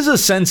 This is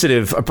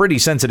a pretty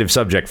sensitive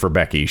subject for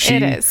Becky.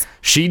 It is.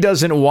 She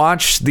doesn't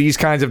watch these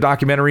kinds of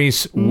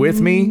documentaries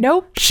with me.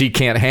 Nope. She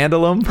can't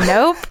handle them.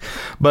 Nope.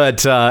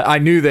 But I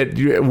knew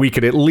that we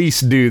could at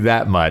least do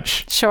that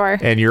much. Sure.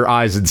 And your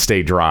eyes would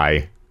stay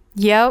dry.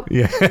 Yep.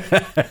 Yeah.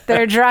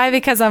 They're dry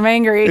because I'm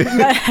angry.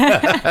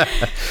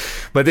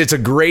 But it's a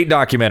great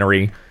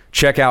documentary.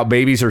 Check out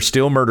Babies Are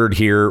Still Murdered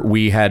Here.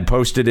 We had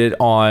posted it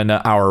on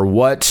our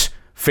What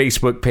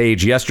Facebook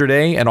page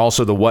yesterday and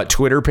also the What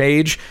Twitter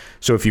page.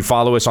 So if you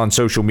follow us on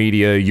social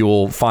media,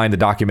 you'll find the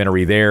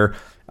documentary there.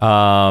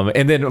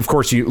 And then, of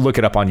course, you look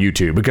it up on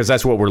YouTube, because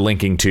that's what we're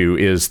linking to,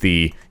 is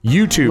the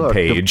YouTube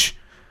page.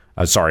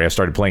 Sorry, I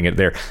started playing it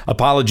there.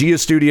 Apologia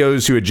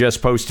Studios, who had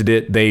just posted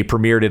it, they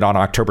premiered it on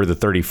October the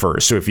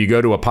 31st. So if you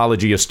go to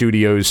Apologia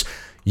Studios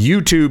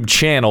YouTube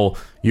channel,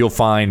 you'll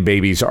find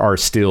Babies Are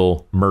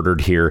Still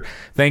Murdered Here.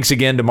 Thanks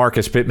again to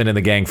Marcus Pittman and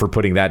the gang for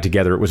putting that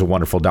together. It was a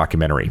wonderful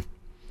documentary.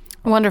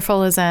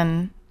 Wonderful is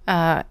in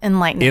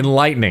enlightening.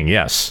 Enlightening,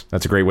 yes.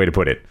 That's a great way to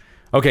put it.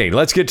 Okay,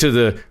 let's get to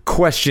the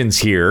questions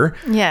here.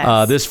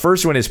 Yes. This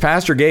first one is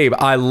Pastor Gabe.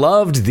 I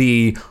loved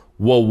the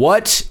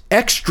what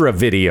extra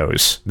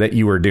videos that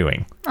you were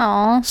doing.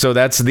 Aw. So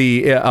that's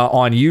the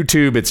on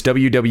YouTube, it's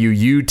WWUTTEXT.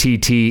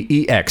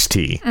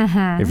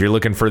 If you're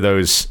looking for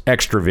those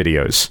extra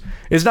videos.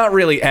 It's not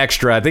really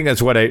extra. I think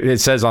that's what it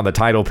says on the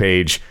title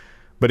page,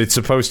 but it's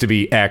supposed to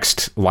be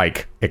X'd,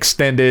 like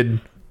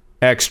extended,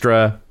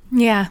 extra.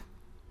 Yeah.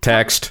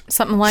 Text.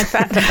 Something like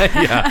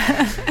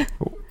that.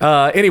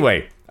 Yeah.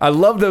 Anyway, I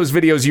love those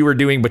videos you were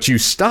doing, but you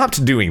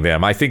stopped doing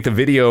them. I think the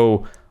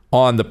video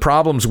on the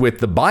Problems with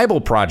the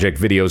Bible Project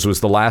videos was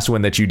the last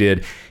one that you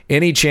did.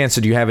 Any chance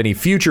that you have any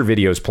future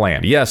videos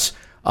planned? Yes.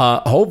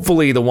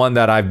 Hopefully the one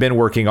that I've been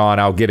working on,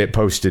 I'll get it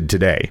posted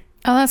today.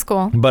 Oh, that's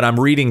cool. But I'm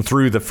reading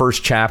through the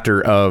first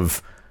chapter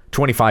of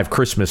 25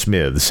 Christmas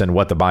Myths and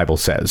what the Bible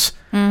says.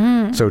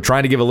 Mm-hmm. So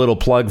trying to give a little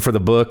plug for the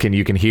book, and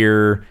you can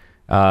hear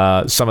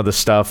some of the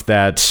stuff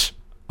that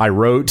I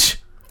wrote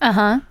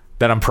that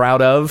I'm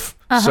proud of.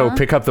 So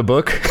pick up the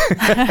book.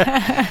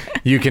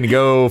 You can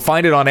go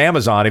find it on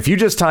Amazon. If you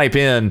just type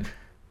in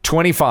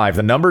 25,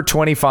 the number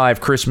 25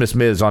 Christmas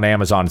Myths on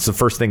Amazon, it's the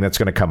first thing that's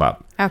going to come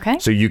up. Okay.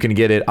 So you can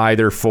get it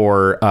either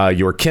for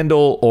your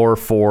Kindle or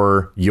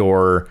for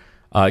your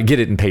get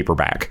it in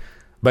paperback.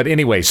 But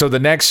anyway, so the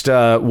next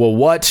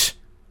what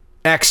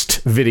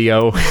X'd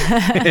video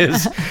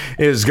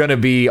is going to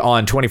be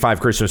on 25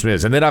 Christmas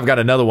Myths. And then I've got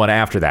another one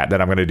after that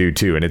I'm going to do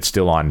too. And it's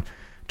still on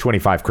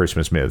 25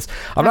 Christmas myths.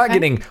 I'm not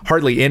getting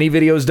hardly any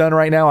videos done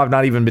right now. I've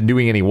not even been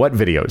doing any what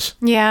videos.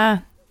 Yeah.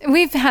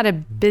 We've had a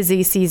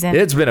busy season.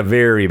 It's been a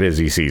very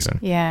busy season.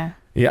 Yeah.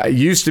 Yeah, it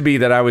used to be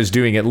that I was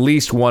doing at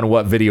least one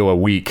what video a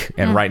week,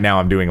 and right now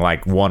I'm doing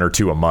like 1 or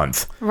 2 a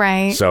month.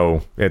 Right.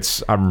 So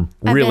I'm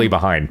really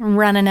behind.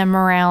 Running him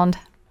around.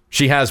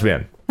 She has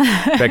been.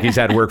 Becky's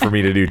had work for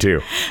me to do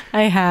too.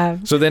 I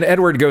have. So then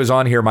Edward goes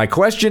on here. My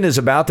question is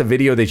about the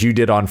video that you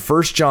did on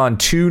 1 John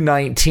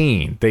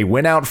 2:19. They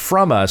went out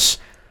from us,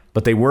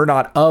 but they were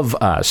not of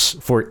us.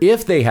 For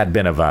if they had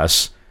been of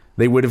us,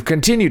 they would have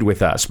continued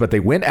with us. But they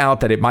went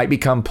out that it might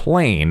become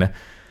plain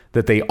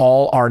that they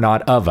all are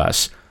not of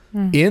us.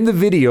 In the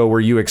video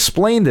where you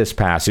explain this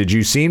passage,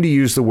 you seem to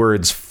use the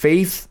words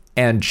faith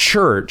and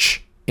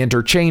church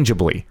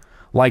interchangeably.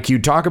 Like you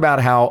talk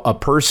about how a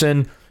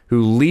person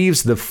who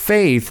leaves the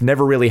faith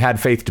never really had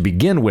faith to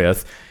begin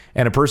with,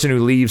 and a person who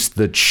leaves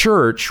the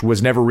church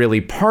was never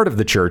really part of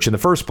the church in the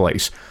first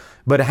place.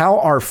 But how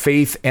are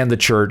faith and the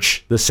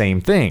church the same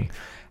thing?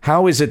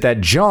 How is it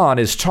that John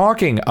is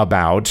talking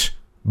about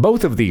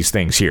both of these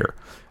things here?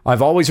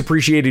 I've always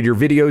appreciated your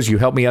videos. You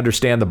help me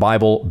understand the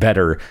Bible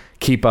better.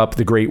 Keep up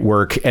the great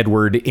work,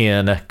 Edward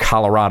in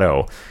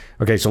Colorado.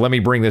 Okay, so let me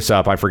bring this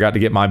up. I forgot to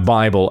get my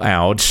Bible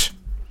out,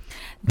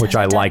 which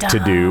I like to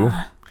do.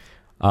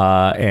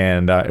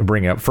 And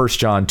bring up 1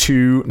 John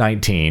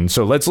 2:19.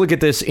 So let's look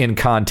at this in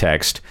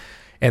context.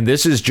 And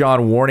this is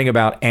John warning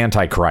about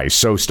Antichrist.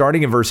 So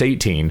starting in verse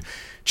 18,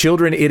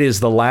 children, it is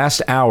the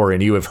last hour,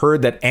 and you have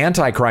heard that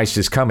Antichrist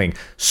is coming.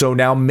 So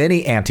now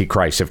many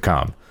Antichrists have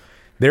come.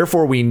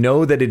 Therefore, we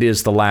know that it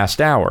is the last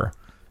hour.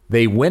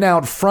 They went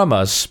out from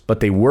us,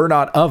 but they were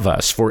not of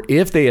us. For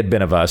if they had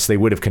been of us, they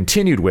would have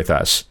continued with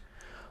us.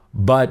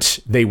 But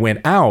they went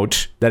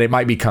out that it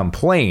might become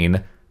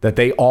plain that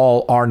they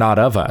all are not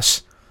of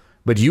us.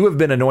 But you have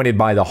been anointed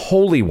by the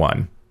Holy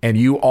One, and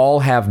you all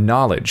have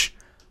knowledge.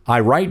 I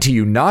write to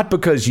you not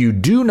because you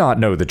do not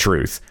know the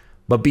truth,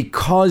 but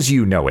because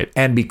you know it,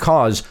 and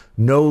because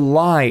no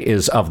lie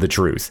is of the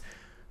truth.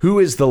 Who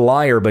is the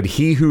liar but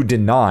he who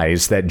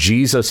denies that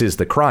Jesus is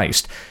the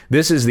Christ?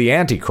 This is the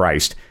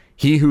Antichrist,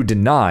 he who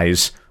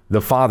denies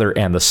the Father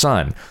and the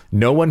Son.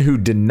 No one who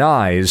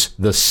denies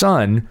the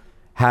Son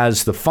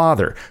has the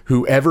Father.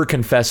 Whoever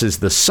confesses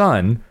the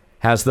Son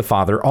has the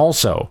Father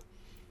also.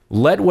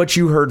 Let what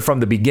you heard from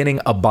the beginning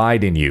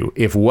abide in you.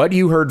 If what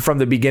you heard from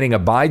the beginning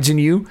abides in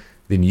you,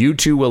 then you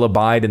too will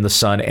abide in the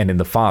Son and in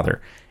the Father.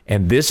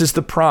 And this is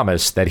the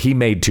promise that he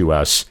made to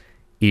us,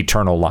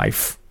 eternal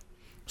life.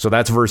 So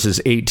that's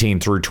verses 18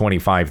 through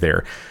 25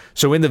 there.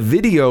 So in the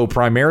video,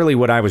 primarily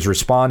what I was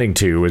responding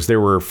to is there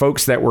were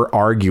folks that were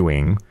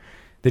arguing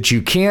that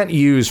you can't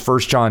use 1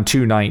 John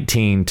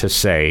 2:19 to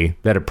say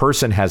that a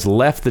person has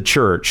left the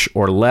church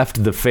or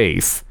left the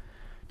faith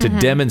to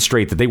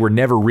demonstrate that they were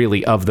never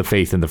really of the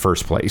faith in the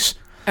first place.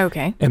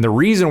 Okay. And the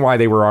reason why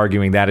they were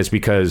arguing that is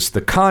because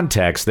the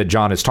context that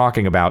John is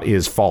talking about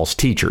is false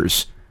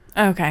teachers.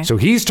 Okay. So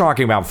he's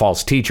talking about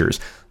false teachers.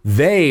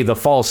 They, the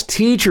false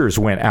teachers,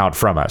 went out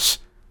from us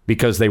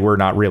because they were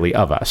not really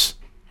of us.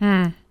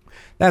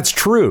 That's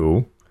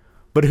true,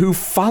 but who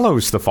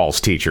follows the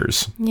false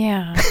teachers?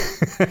 Yeah.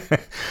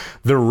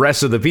 The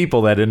rest of the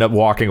people that end up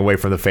walking away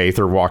from the faith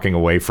or walking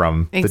away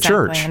from the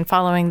church. And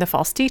following the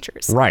false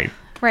teachers. Right.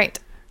 Right.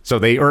 So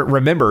they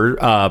remember,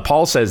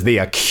 Paul says they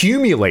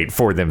accumulate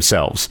for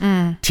themselves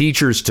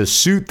teachers to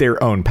suit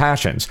their own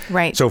passions.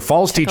 Right. So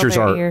false teachers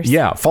are,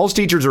 false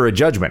teachers are a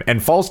judgment,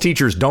 and false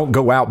teachers don't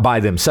go out by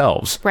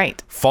themselves. Right.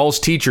 False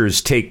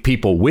teachers take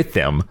people with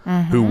them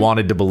who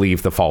wanted to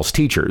believe the false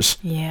teachers.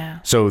 Yeah.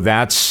 So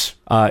that's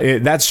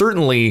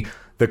certainly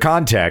the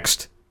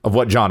context of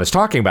what John is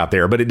talking about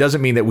there, but it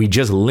doesn't mean that we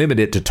just limit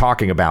it to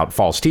talking about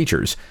false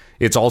teachers.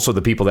 It's also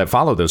the people that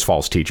follow those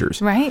false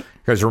teachers. Right.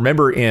 Because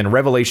remember in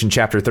Revelation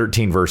chapter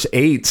 13, verse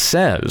 8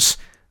 says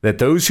that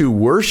those who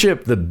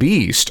worship the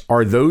beast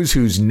are those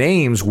whose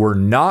names were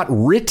not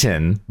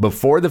written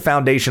before the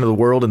foundation of the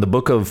world in the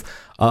book of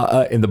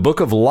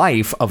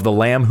life of the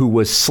Lamb who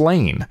was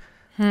slain.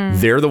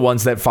 They're the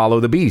ones that follow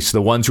the beast,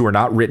 the ones who are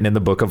not written in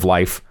the book of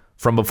life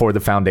from before the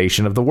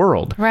foundation of the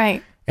world.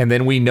 Right. And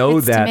then we know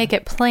it's that to make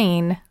it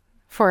plain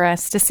for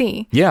us to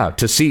see. Yeah,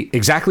 to see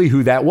exactly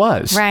who that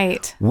was.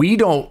 Right. We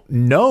don't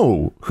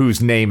know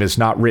whose name is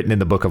not written in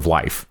the book of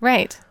life.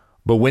 Right.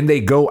 But when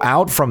they go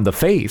out from the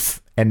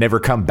faith and never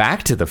come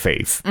back to the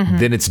faith,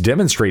 then it's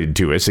demonstrated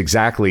to us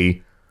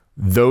exactly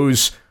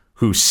those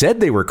who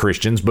said they were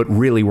Christians, but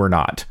really were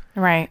not.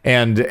 Right.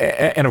 And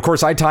of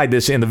course, I tied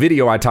this in the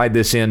video. I tied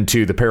this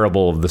into the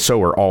parable of the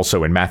sower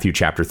also in Matthew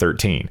chapter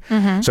 13.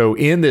 So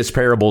in this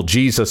parable,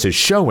 Jesus is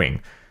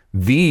showing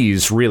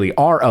these really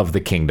are of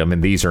the kingdom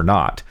and these are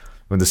not.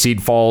 When the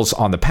seed falls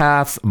on the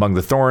path, among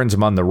the thorns,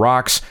 among the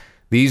rocks,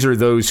 these are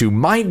those who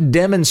might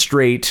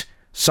demonstrate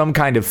some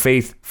kind of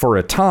faith for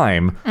a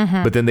time,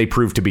 but then they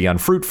prove to be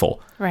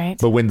unfruitful. Right.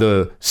 But when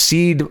the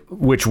seed,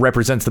 which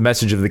represents the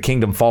message of the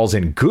kingdom, falls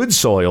in good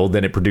soil,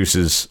 then it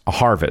produces a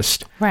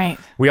harvest. Right.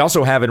 We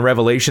also have in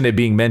Revelation it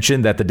being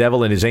mentioned that the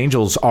devil and his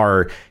angels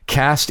are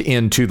cast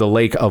into the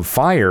lake of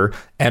fire,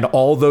 and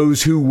all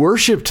those who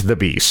worshiped the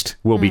beast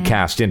will be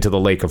cast into the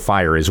lake of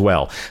fire as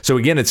well. So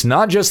again, it's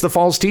not just the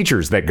false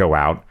teachers that go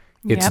out.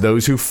 It's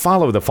those who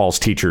follow the false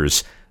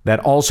teachers that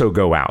also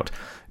go out.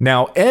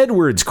 Now,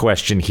 Edward's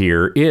question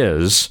here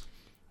is,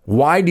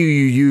 why do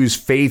you use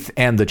faith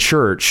and the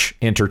church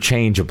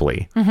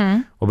interchangeably?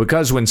 Well,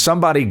 because when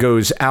somebody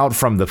goes out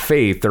from the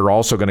faith, they're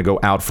also going to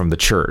go out from the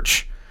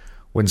church.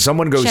 When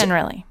someone goes...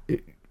 Generally.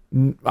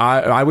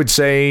 I would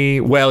say,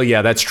 well,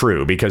 yeah, that's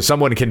true, because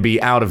someone can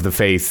be out of the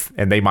faith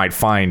and they might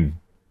find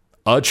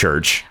a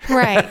church.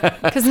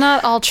 Right. Because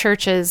not all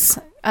churches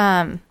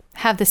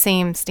have the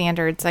same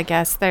standards, I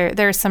guess. There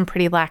are some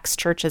pretty lax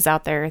churches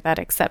out there that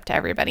accept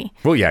everybody.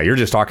 Well, yeah, you're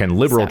just talking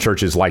liberal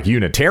churches like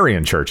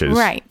Unitarian churches.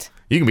 Right.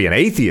 You can be an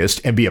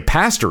atheist and be a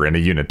pastor in a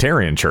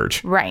Unitarian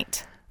church.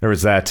 Right. There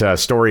was that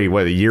story,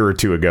 a year or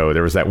two ago,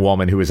 there was that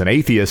woman who was an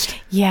atheist.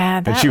 Yeah,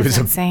 that was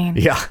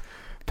insane.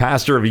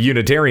 Pastor of a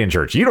Unitarian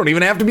church. You don't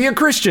even have to be a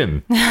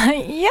Christian.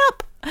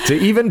 Yep. To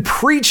even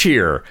preach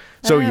here.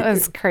 So that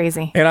was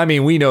crazy. And I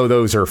mean, we know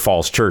those are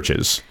false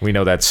churches. We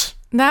know that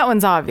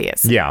one's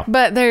obvious. Yeah.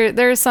 But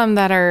there's some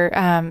that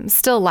are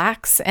still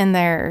lax in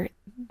their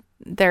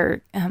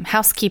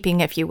housekeeping,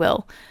 if you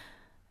will,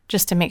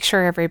 just to make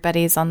sure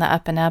everybody's on the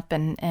up and up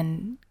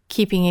and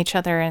keeping each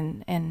other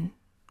and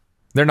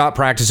they're not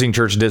practicing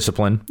church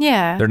discipline.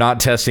 Yeah. They're not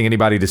testing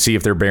anybody to see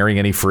if they're bearing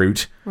any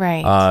fruit.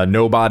 Right.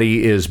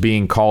 Nobody is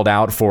being called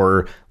out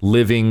for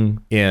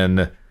living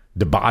in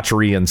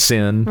debauchery and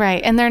sin.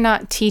 Right. And they're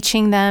not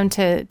teaching them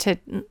to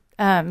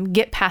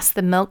get past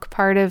the milk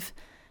part of,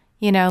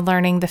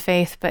 learning the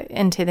faith, but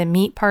into the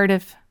meat part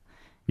of,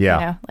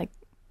 like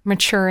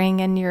maturing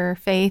in your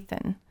faith.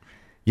 And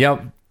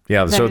Yep.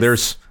 Yeah. So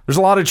there's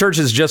a lot of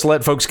churches just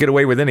let folks get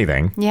away with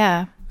anything.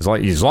 Yeah. As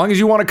long as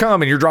you want to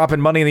come and you're dropping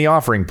money in the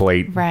offering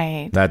plate.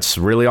 Right. That's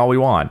really all we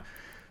want.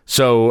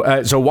 So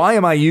why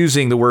am I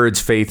using the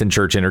words faith and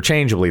church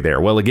interchangeably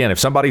there? Well, again, if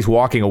somebody's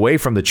walking away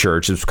from the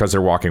church, it's because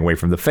they're walking away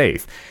from the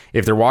faith.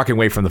 If they're walking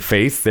away from the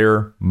faith,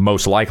 they're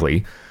most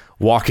likely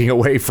walking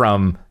away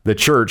from the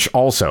church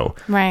also.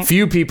 Right.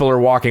 Few people are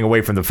walking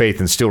away from the faith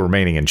and still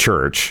remaining in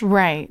church.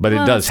 Right. But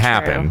it does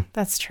happen. True.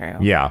 That's true.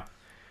 Yeah.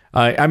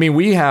 I mean,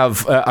 we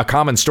have a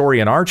common story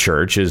in our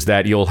church is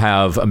that you'll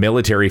have a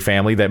military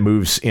family that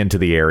moves into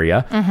the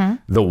area.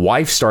 The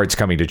wife starts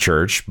coming to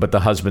church, but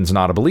the husband's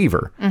not a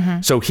believer.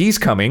 So he's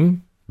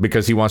coming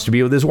because he wants to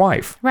be with his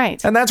wife.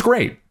 Right. And that's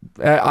great.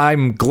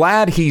 I'm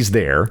glad he's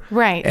there.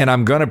 Right. And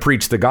I'm going to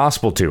preach the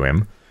gospel to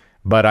him.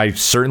 But I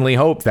certainly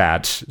hope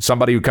that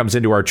somebody who comes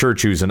into our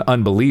church who's an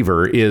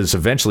unbeliever is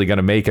eventually going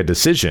to make a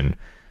decision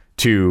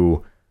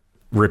to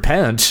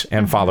repent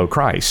and follow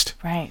Christ.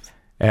 Right.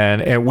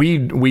 And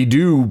we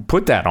do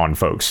put that on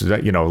folks,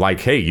 like,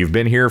 hey, you've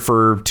been here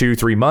for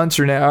 2-3 months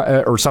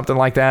or something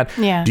like that.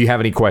 Yeah. Do you have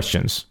any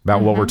questions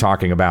about what we're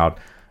talking about?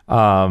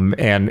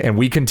 And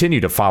we continue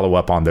to follow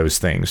up on those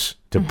things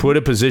to put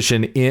a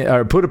person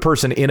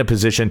in a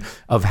position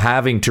of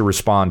having to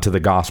respond to the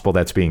gospel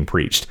that's being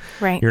preached.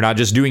 Right. You're not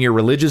just doing your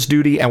religious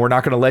duty, and we're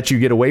not going to let you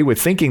get away with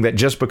thinking that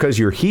just because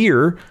you're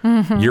here,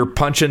 you're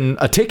punching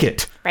a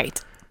ticket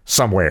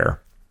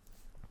somewhere.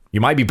 You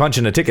might be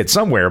punching a ticket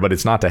somewhere, but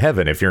it's not to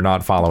heaven if you're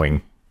not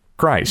following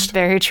Christ.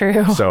 Very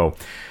true. So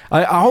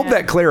I hope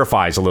that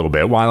clarifies a little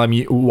bit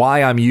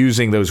why I'm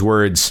using those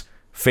words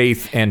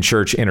faith and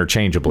church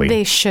interchangeably.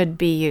 They should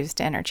be used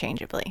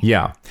interchangeably.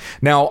 Yeah.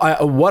 Now,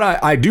 what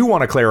I do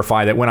want to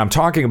clarify that when I'm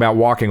talking about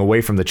walking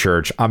away from the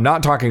church, I'm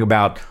not talking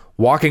about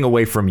walking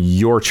away from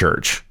your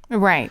church.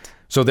 Right.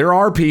 So there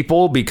are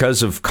people,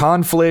 because of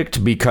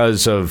conflict,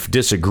 because of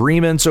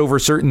disagreements over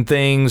certain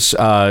things,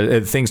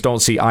 things don't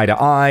see eye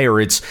to eye, or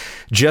it's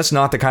just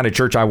not the kind of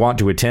church I want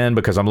to attend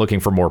because I'm looking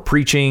for more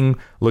preaching,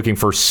 looking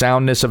for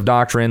soundness of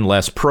doctrine,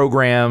 less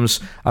programs.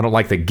 I don't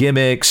like the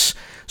gimmicks.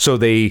 So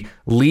they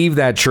leave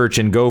that church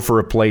and go for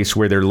a place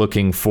where they're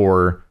looking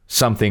for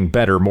something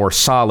better, more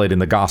solid in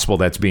the gospel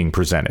that's being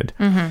presented.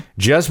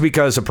 Just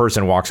because a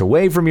person walks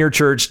away from your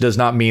church does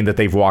not mean that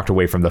they've walked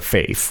away from the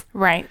faith.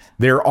 Right.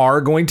 There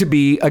are going to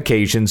be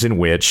occasions in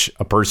which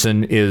a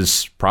person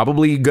is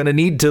probably going to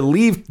need to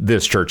leave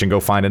this church and go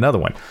find another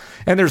one.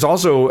 And there's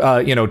also,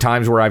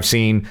 times where I've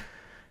seen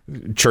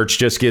church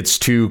just gets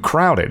too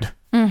crowded.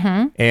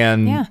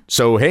 And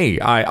so, hey,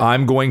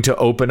 I'm going to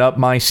open up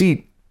my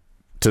seat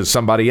to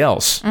somebody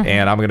else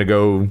and I'm going to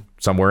go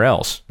somewhere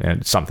else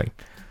and something.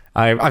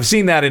 I've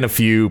seen that in a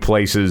few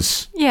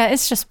places. Yeah,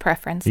 it's just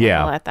preference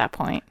level at that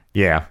point.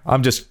 Yeah,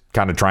 I'm just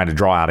kind of trying to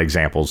draw out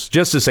examples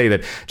just to say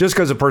that just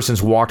because a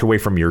person's walked away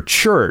from your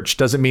church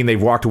doesn't mean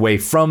they've walked away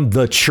from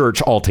the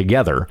church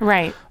altogether.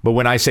 Right. But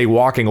when I say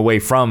walking away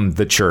from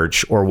the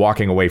church or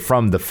walking away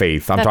from the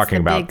faith, I'm talking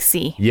about big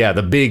C. Yeah,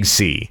 the big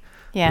C.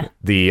 Yeah.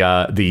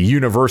 The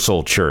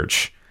universal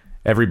church.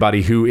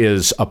 everybody who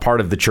is a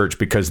part of the church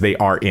because they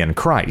are in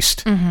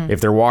Christ.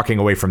 If they're walking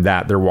away from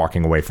that, they're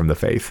walking away from the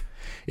faith.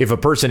 If a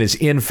person is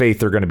in faith,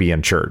 they're going to be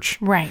in church.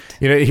 Right.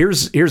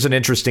 Here's an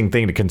interesting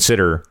thing to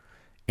consider.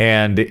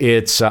 And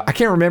it's, I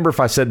can't remember if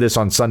I said this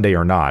on Sunday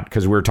or not,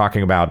 because we were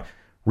talking about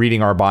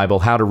reading our Bible,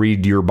 how to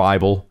read your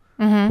Bible,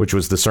 which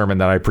was the sermon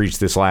that I preached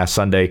this last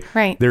Sunday.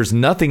 Right. There's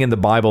nothing in the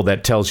Bible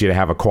that tells you to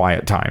have a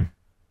quiet time.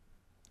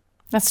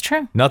 That's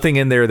true. Nothing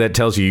in there that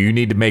tells you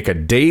need to make a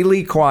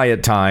daily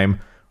quiet time.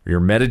 You're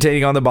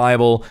meditating on the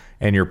Bible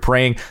and you're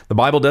praying. The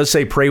Bible does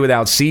say pray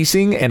without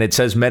ceasing, and it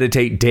says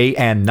meditate day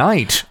and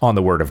night on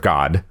the Word of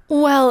God.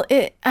 Well,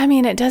 it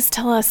does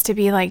tell us to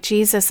be like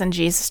Jesus, and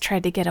Jesus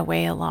tried to get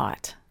away a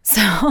lot.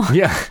 So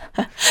yeah,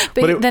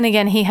 but then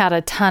again, he had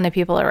a ton of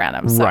people around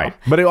him. So. Right,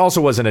 but it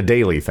also wasn't a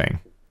daily thing.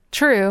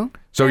 True.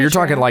 So you're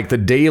talking like the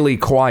daily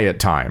quiet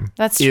time.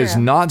 That's true. Is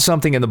not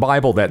something in the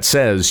Bible that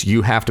says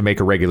you have to make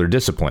a regular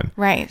discipline.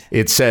 Right.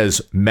 It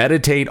says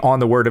meditate on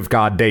the Word of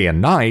God day and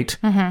night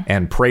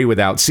and pray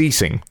without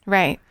ceasing.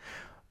 Right.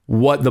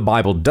 What the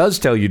Bible does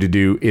tell you to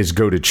do is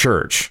go to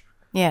church.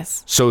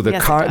 Yes. So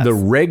the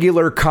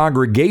regular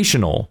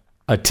congregational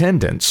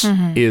attendance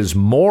is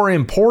more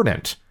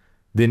important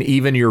than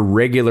even your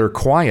regular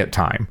quiet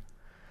time.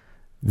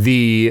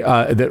 The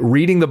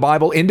reading the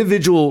Bible,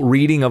 individual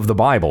reading of the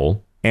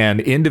Bible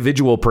and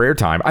individual prayer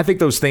time, I think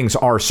those things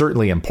are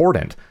certainly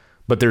important,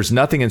 but there's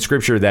nothing in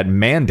Scripture that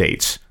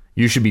mandates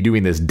you should be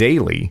doing this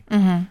daily.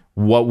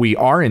 What we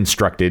are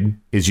instructed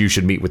is you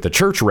should meet with the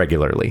church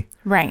regularly.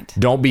 Right.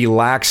 Don't be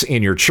lax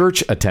in your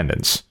church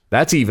attendance.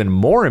 That's even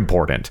more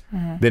important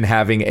than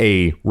having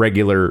a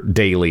regular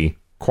daily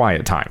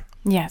quiet time.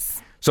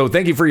 Yes. So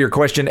thank you for your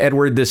question,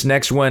 Edward. This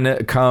next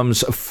one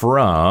comes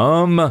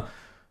from...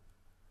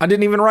 I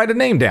didn't even write a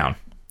name down.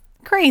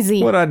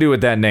 Crazy. What did I do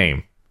with that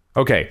name?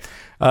 Okay.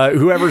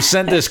 Whoever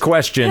sent this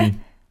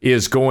question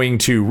is going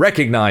to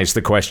recognize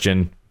the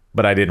question,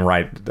 but I didn't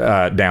write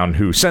down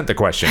who sent the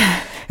question.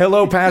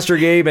 Hello, Pastor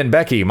Gabe and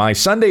Becky. My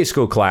Sunday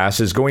school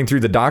class is going through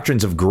the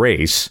doctrines of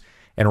grace,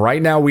 and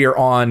right now we are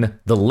on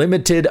the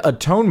limited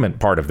atonement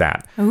part of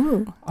that.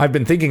 Ooh. I've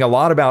been thinking a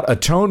lot about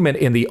atonement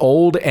in the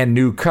Old and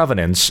New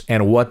Covenants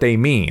and what they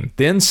mean.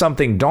 Then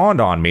something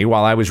dawned on me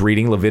while I was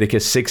reading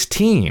Leviticus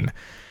 16.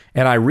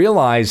 And I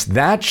realized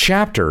that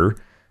chapter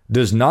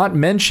does not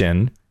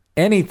mention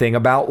anything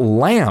about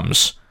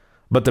lambs,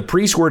 but the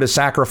priests were to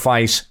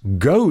sacrifice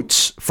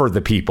goats for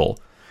the people.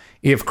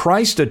 If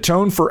Christ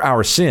atoned for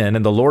our sin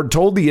and the Lord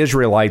told the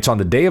Israelites on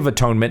the Day of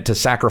Atonement to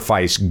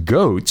sacrifice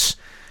goats,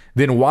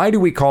 then why do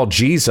we call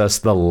Jesus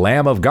the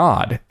Lamb of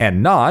God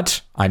and not,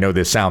 I know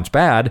this sounds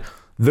bad,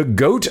 the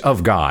goat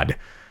of God?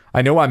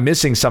 I know I'm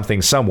missing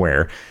something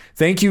somewhere.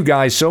 Thank you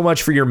guys so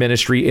much for your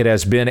ministry. It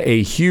has been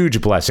a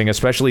huge blessing,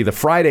 especially the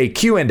Friday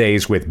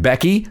Q&As with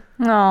Becky.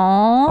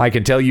 Aww. I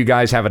can tell you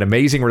guys have an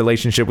amazing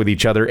relationship with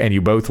each other, and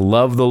you both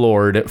love the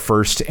Lord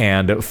first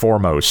and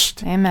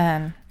foremost.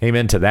 Amen.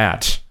 Amen to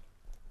that.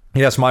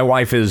 Yes, my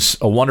wife is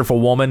a wonderful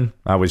woman.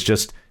 I was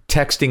just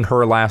texting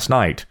her last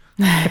night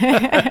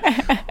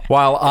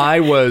while I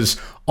was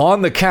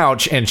on the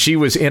couch and she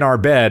was in our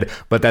bed,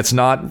 but that's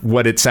not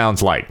what it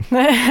sounds like.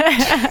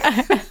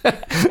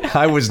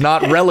 I was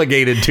not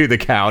relegated to the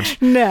couch.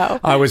 No.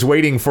 I was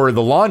waiting for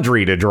the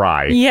laundry to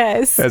dry.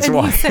 Yes. That's and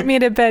why. he sent me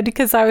to bed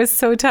because I was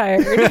so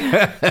tired.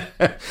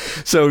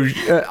 So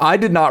I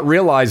did not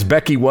realize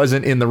Becky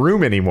wasn't in the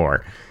room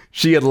anymore.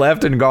 She had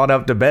left and gone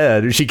up to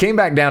bed. She came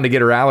back down to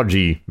get her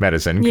allergy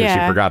medicine because she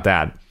forgot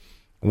that.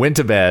 Went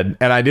to bed,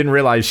 and I didn't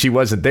realize she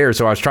wasn't there,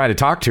 so I was trying to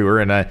talk to her,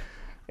 and I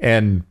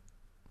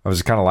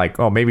was kind of like,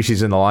 oh, maybe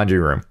she's in the laundry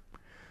room.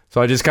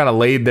 So I just kind of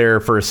laid there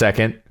for a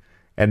second,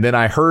 and then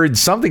I heard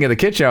something in the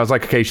kitchen. I was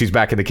like, okay, she's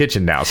back in the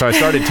kitchen now. So I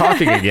started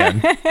talking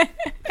again.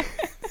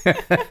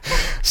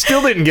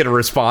 Still didn't get a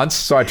response,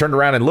 so I turned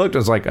around and looked, and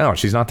was like, oh,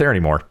 she's not there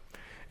anymore.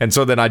 And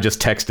so then I just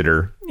texted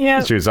her.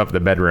 Yeah. She was up in the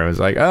bedroom. I was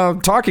like, oh,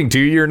 I'm talking to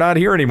you. You're not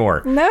here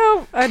anymore.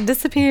 No, I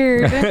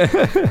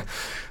disappeared.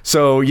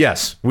 So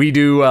yes, we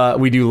do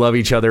love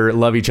each other,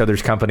 love each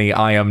other's company.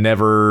 I am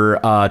never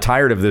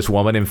tired of this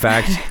woman. In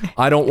fact,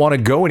 I don't want to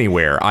go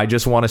anywhere. I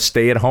just want to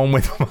stay at home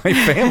with my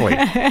family.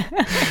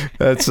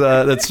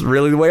 That's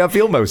really the way I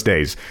feel most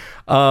days.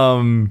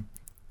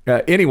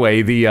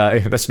 Anyway,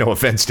 that's no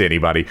offense to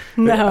anybody.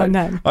 No,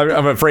 none.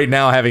 I'm afraid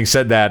now, having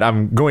said that,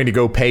 I'm going to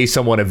go pay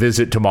someone a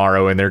visit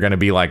tomorrow, and they're going to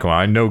be like, well,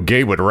 I know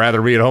Gabe would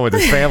rather be at home with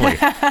his family.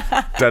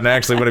 Doesn't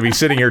actually want to be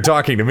sitting here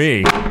talking to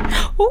me.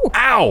 Ooh.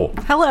 Ow!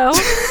 Hello.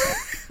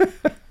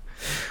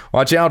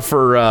 Watch out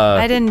for...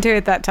 I didn't do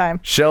it that time.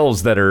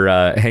 Shells that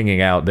are hanging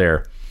out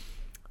there.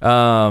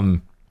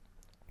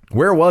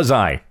 Where was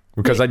I?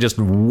 Because I just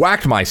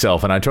whacked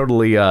myself, and I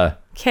totally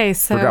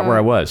forgot where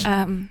I was.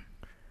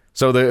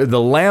 So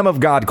the Lamb of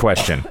God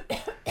question.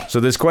 So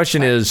this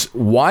question is,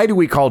 why do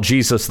we call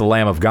Jesus the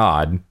Lamb of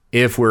God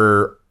if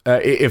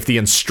the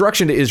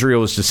instruction to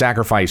Israel is to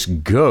sacrifice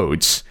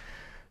goats?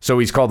 So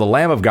he's called the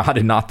Lamb of God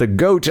and not the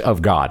goat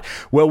of God.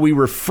 Well, we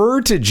refer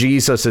to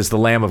Jesus as the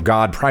Lamb of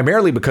God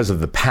primarily because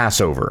of the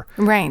Passover.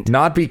 Right.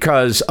 Not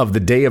because of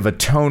the Day of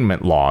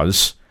Atonement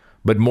laws,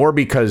 but more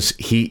because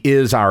he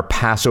is our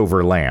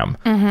Passover lamb.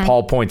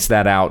 Paul points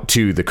that out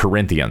to the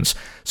Corinthians.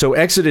 So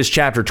Exodus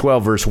chapter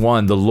 12, verse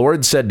 1, the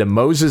Lord said to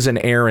Moses and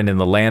Aaron in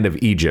the land of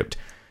Egypt,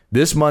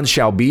 "This month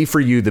shall be for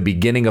you the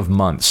beginning of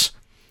months.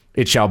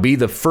 It shall be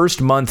the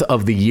first month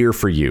of the year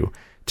for you.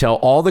 Tell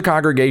all the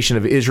congregation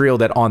of Israel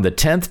that on the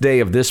 10th day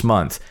of this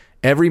month,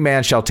 every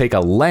man shall take a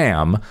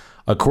lamb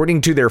according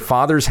to their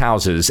father's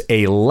houses,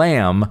 a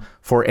lamb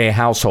for a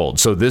household."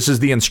 So this is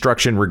the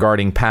instruction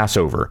regarding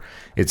Passover.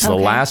 It's the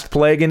last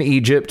plague in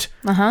Egypt.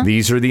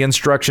 These are the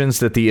instructions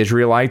that the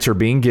Israelites are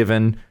being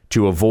given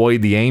to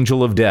avoid the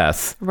angel of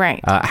death.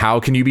 Right. How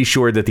can you be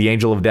sure that the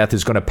angel of death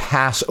is going to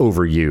pass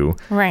over you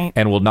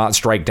and will not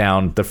strike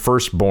down the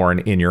firstborn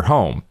in your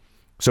home?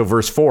 So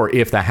verse 4,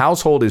 if the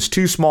household is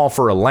too small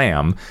for a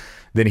lamb,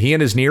 then he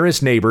and his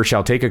nearest neighbor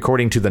shall take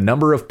according to the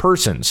number of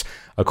persons,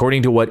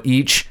 according to what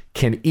each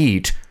can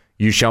eat,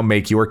 you shall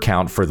make your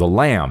count for the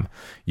lamb.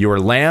 Your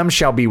lamb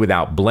shall be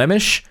without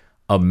blemish,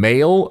 a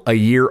male, a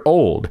year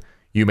old.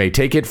 You may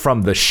take it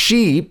from the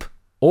sheep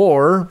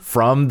or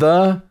from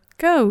the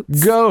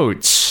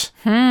goats.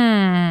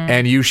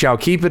 And you shall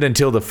keep it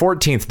until the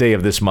 14th day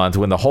of this month,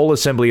 when the whole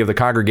assembly of the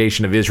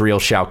congregation of Israel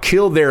shall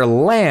kill their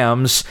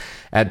lambs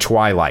at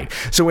twilight.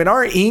 So in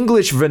our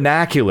English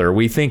vernacular,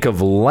 we think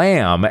of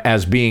lamb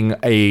as being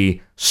a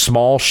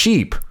small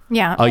sheep.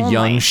 Yeah. A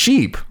young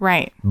sheep.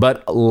 Right.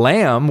 But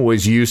lamb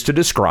was used to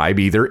describe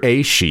either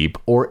a sheep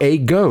or a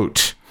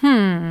goat.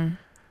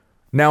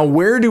 Now,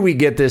 where do we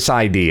get this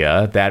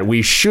idea that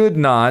we should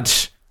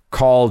not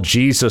call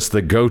Jesus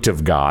the goat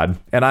of God?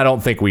 And I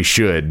don't think we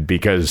should,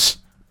 because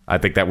I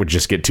think that would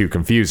just get too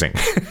confusing.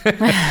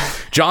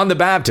 John the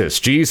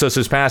Baptist, Jesus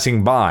is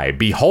passing by.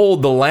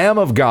 Behold, the Lamb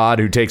of God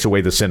who takes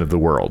away the sin of the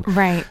world.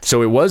 Right.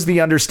 So it was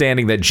the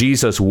understanding that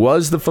Jesus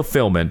was the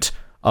fulfillment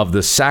of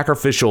the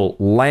sacrificial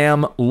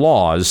lamb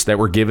laws that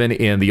were given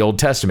in the Old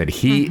Testament.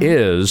 He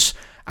is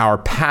our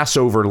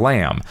Passover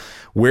lamb.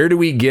 Where do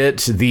we get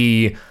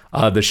the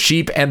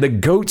sheep and the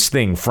goats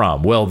thing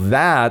from? Well,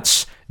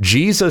 that's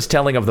Jesus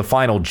telling of the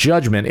final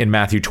judgment in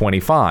Matthew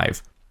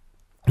 25.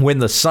 When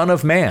the Son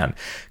of Man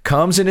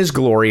comes in his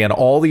glory and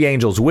all the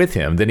angels with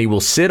him, then he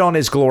will sit on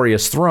his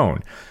glorious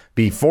throne.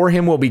 Before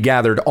him will be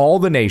gathered all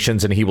the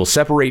nations, and he will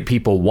separate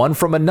people one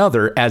from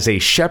another as a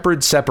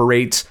shepherd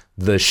separates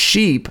the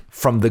sheep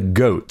from the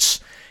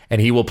goats.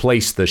 And he will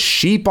place the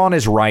sheep on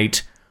his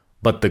right,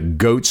 but the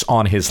goats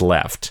on his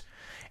left.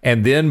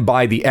 And then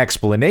by the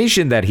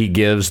explanation that he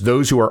gives,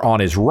 those who are on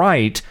his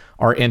right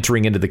are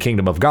entering into the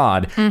kingdom of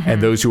God,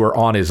 and those who are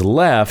on his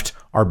left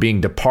are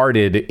being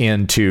departed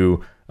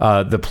into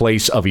the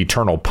place of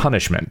eternal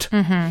punishment.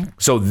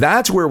 So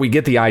that's where we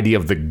get the idea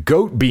of the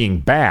goat being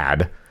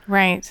bad,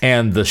 right,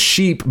 and the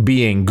sheep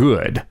being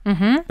good.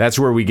 That's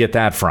where we get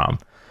that from.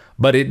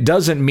 But it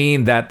doesn't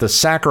mean that the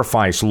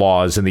sacrifice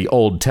laws in the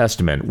Old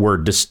Testament were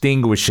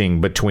distinguishing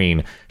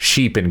between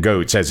sheep and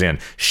goats, as in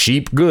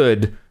sheep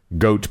good,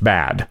 goat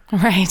bad.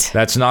 Right.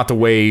 That's not the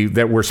way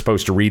that we're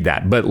supposed to read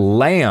that. But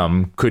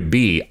lamb could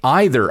be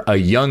either a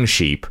young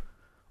sheep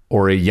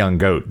or a young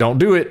goat. Don't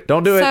do it.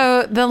 Don't do it.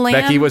 So the lamb...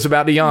 Becky was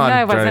about to yawn. No,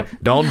 I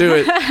wasn't. Don't do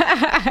it.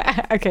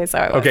 Okay, so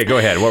I was. Okay, go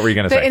ahead. What were you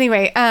going to say? But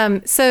anyway,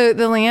 so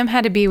the lamb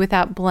had to be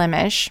without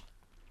blemish,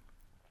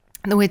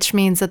 which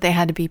means that they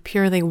had to be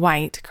purely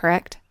white,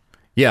 correct?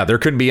 Yeah, there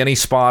couldn't be any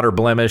spot or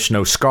blemish,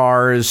 no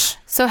scars.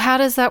 So how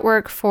does that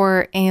work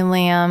for a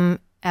lamb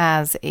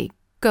as a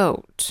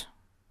goat?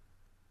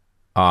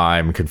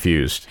 I'm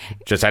confused.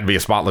 Just had to be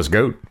a spotless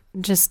goat.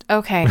 Just,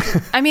 okay.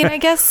 I mean, I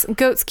guess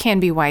goats can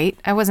be white.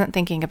 I wasn't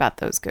thinking about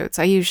those goats.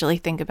 I usually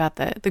think about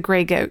the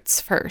gray goats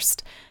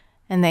first.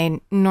 And they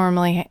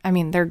normally, I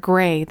mean, they're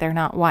gray. They're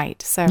not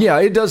white. So yeah,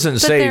 it doesn't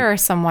say. There are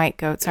some white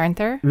goats, aren't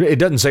there? It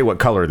doesn't say what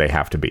color they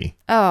have to be.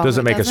 Oh,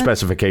 doesn't make a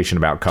specification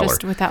about color.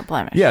 Just without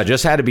blemish. Yeah,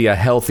 just had to be a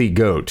healthy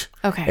goat.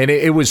 Okay. And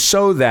it was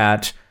so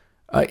that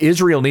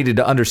Israel needed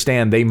to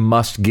understand they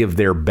must give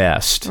their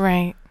best.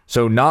 Right.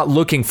 So not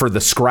looking for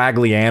the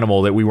scraggly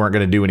animal that we weren't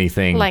going to do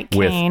anything with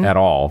Cain. at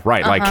all.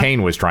 Right, like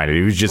Cain was trying to do.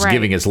 He was just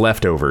giving his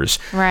leftovers.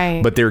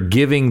 Right. But they're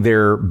giving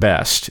their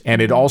best.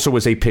 And it also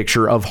was a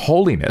picture of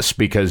holiness,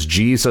 because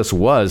Jesus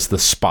was the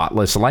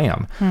spotless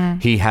lamb.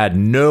 He had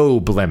no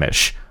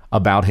blemish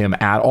about him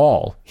at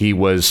all. He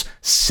was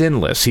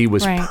sinless. He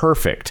was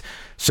perfect.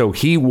 So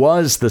he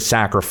was the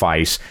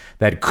sacrifice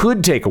that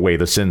could take away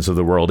the sins of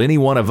the world. Any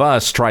one of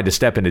us tried to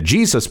step into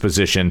Jesus'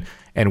 position,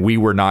 and we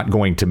were not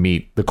going to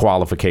meet the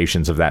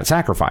qualifications of that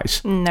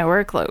sacrifice.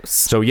 Nowhere close.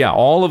 So yeah,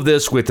 all of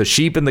this with the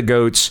sheep and the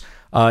goats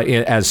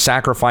as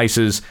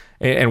sacrifices,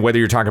 and whether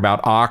you're talking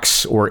about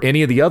ox or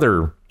any of the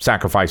other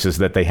sacrifices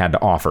that they had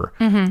to offer,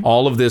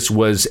 all of this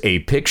was a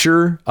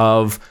picture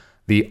of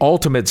the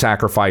ultimate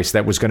sacrifice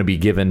that was going to be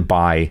given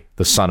by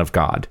the Son of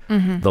God,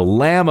 the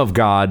Lamb of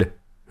God,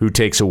 who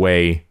takes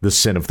away the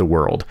sin of the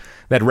world.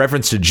 That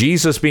reference to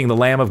Jesus being the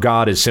Lamb of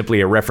God is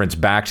simply a reference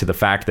back to the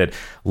fact that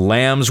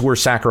lambs were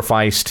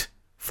sacrificed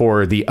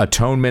for the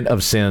atonement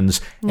of sins,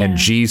 and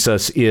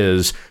Jesus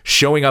is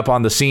showing up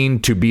on the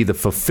scene to be the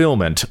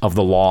fulfillment of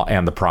the law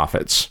and the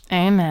prophets.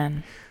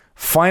 Amen.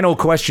 Final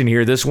question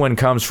here. This one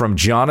comes from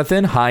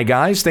Jonathan. Hi,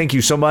 guys. Thank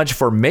you so much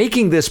for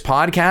making this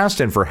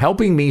podcast and for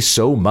helping me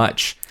so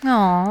much.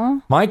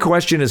 Aww. My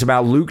question is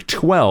about Luke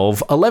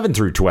 12, 11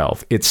 through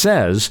 12. It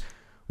says,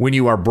 when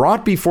you are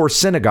brought before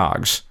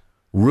synagogues,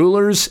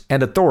 rulers,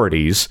 and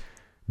authorities,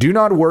 do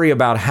not worry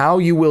about how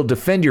you will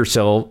defend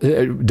yourselves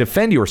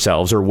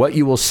or what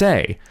you will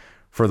say,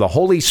 for the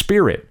Holy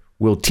Spirit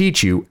will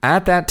teach you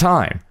at that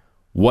time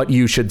what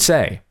you should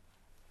say.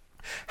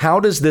 How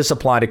does this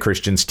apply to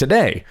Christians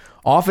today?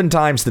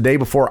 Oftentimes, the day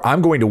before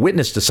I'm going to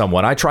witness to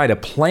someone, I try to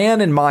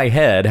plan in my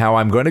head how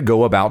I'm going to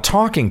go about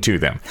talking to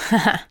them.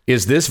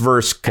 Is this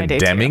verse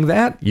condemning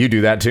that? You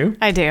do that too?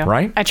 I do.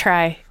 Right? I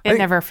try. It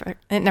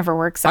never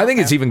works out. I think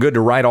it's even good to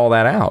write all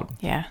that out.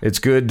 Yeah. It's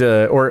good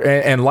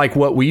and like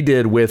what we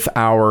did with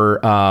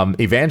our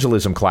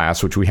evangelism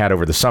class, which we had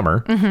over the summer.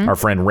 Mm-hmm. Our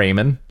friend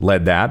Raymond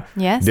led that.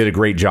 Yes. Did a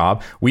great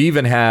job. We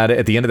even had,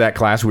 at the end of that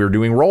class, we were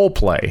doing role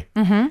play.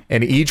 Mm-hmm.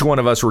 And each one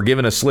of us were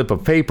given a slip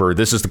of paper.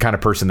 This is the kind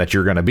of person that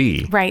you're going to be.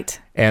 Right.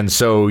 And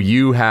so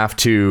you have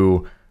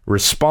to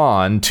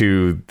respond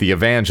to the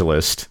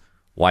evangelist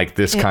like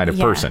this kind of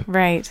person.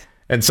 Right.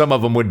 And some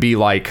of them would be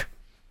like,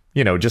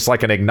 just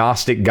like an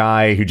agnostic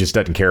guy who just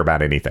doesn't care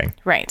about anything.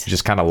 Right.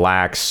 Just kind of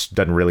lax,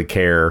 doesn't really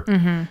care.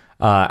 Mm-hmm.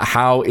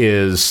 How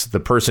is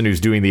the person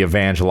who's doing the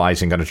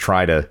evangelizing going to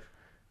try to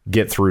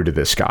get through to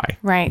this guy?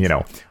 Right.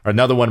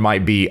 Another one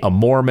might be a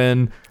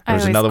Mormon.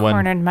 There's another one. I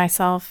always cornered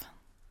myself.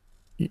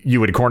 You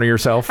would corner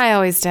yourself? I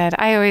always did.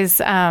 I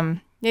always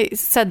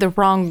said the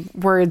wrong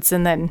words,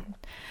 and then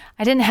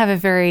I didn't have a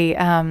very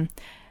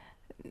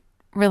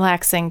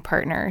relaxing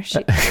partner.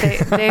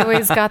 They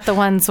always got the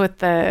ones with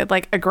the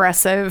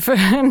aggressive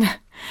and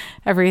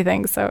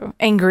everything, so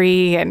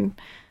angry and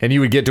you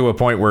would get to a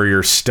point where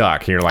you're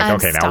stuck. You're like, I'm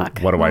okay, stuck.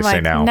 Now what do I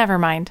say now? Never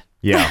mind.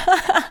 Yeah.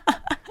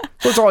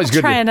 Well, it's always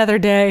good. Try another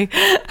day.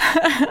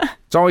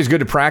 It's always good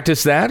to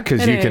practice that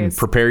because you can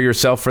prepare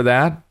yourself for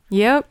that.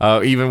 Yep.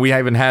 We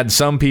haven't had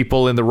some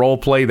people in the role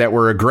play that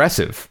were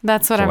aggressive.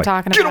 That's what I'm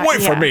talking about. Get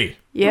away from me.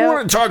 Yep. I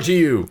want to talk to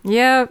you.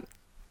 Yep.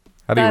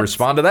 How do you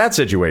respond to that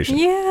situation?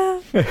 Yeah.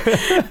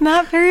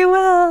 Not very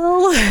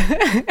well.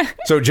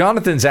 So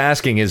Jonathan's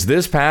asking, is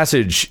this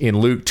passage in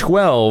Luke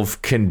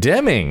 12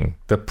 condemning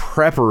the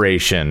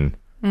preparation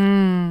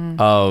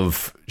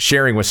of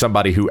sharing with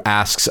somebody who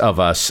asks of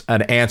us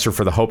an answer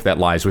for the hope that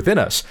lies within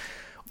us?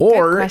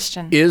 Or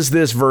is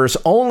this verse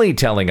only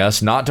telling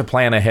us not to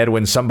plan ahead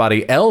when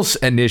somebody else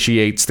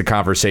initiates the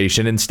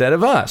conversation instead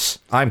of us?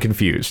 I'm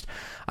confused.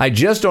 I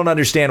just don't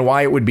understand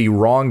why it would be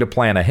wrong to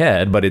plan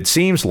ahead, but it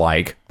seems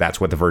like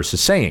that's what the verse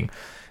is saying.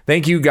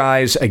 Thank you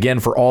guys again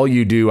for all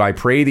you do. I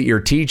pray that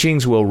your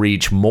teachings will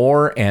reach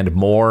more and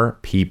more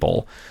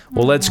people.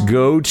 Well, let's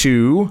go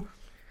to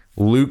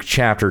Luke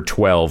chapter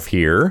 12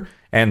 here.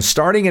 And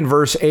starting in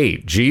verse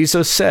 8,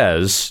 Jesus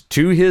says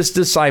to his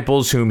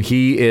disciples whom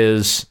he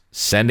is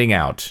sending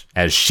out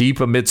as sheep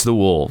amidst the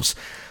wolves,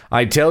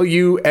 I tell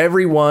you,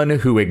 everyone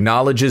who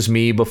acknowledges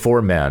me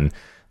before men,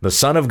 the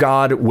Son of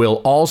God will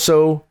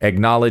also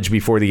acknowledge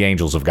before the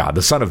angels of God.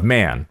 The Son of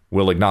Man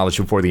will acknowledge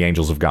before the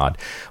angels of God.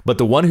 But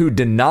the one who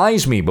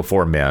denies me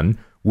before men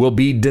will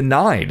be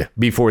denied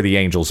before the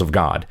angels of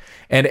God.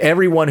 And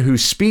everyone who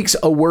speaks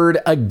a word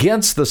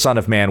against the Son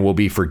of Man will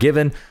be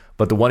forgiven,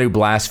 but the one who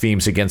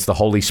blasphemes against the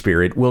Holy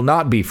Spirit will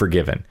not be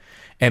forgiven.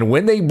 And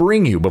when they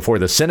bring you before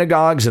the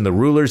synagogues and the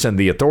rulers and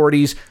the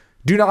authorities,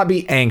 do not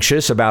be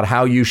anxious about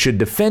how you should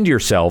defend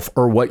yourself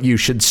or what you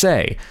should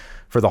say.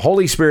 For the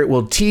Holy Spirit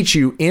will teach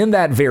you in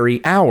that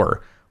very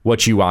hour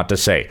what you ought to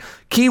say.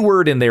 Key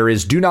word in there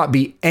is do not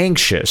be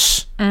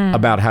anxious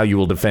about how you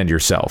will defend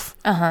yourself.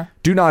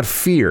 Do not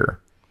fear.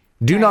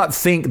 Do not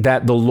think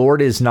that the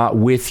Lord is not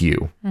with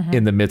you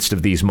in the midst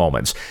of these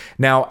moments.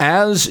 Now,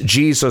 as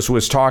Jesus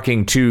was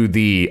talking to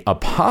the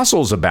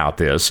apostles about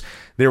this,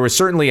 there was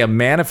certainly a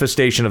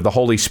manifestation of the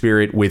Holy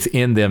Spirit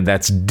within them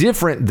that's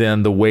different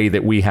than the way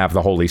that we have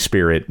the Holy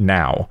Spirit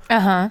now.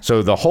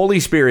 So the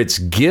Holy Spirit's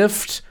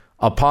gift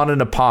upon an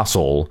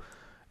apostle,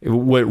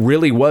 what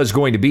really was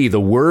going to be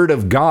the word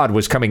of God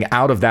was coming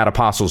out of that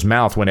apostle's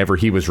mouth whenever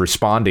he was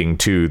responding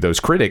to those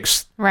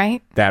critics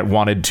that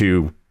wanted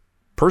to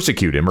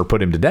persecute him or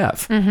put him to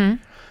death.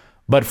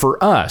 But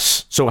for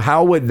us, so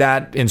how would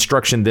that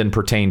instruction then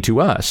pertain to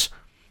us?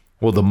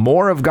 Well, the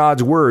more of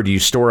God's word you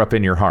store up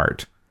in your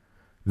heart,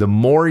 the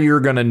more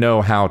you're going to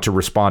know how to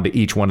respond to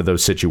each one of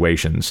those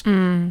situations.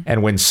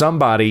 And when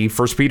somebody,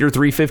 1 Peter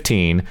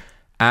 3:15,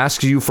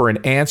 asks you for an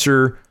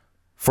answer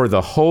for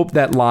the hope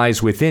that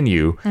lies within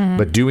you,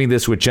 but doing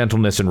this with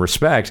gentleness and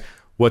respect,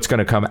 what's going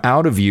to come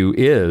out of you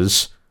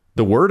is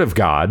the word of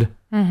God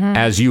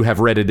as you have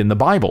read it in the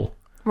Bible.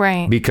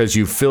 Right. Because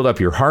you've filled up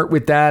your heart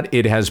with that.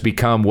 It has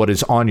become what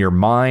is on your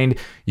mind.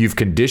 You've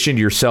conditioned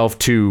yourself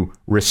to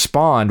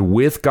respond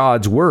with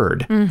God's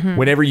word.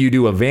 Whenever you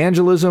do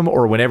evangelism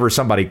or whenever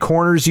somebody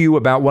corners you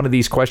about one of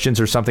these questions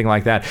or something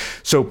like that.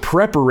 So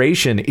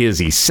preparation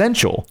is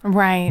essential.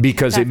 Right.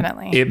 Because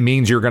it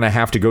means you're going to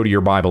have to go to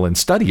your Bible and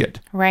study it.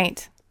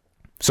 Right.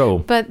 So,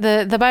 but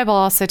the Bible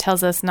also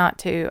tells us not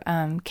to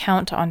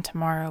count on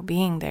tomorrow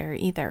being there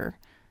either.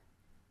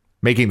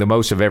 Making the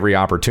most of every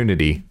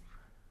opportunity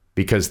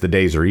because the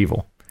days are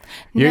evil.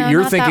 No,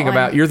 You're not thinking that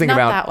about one. you're thinking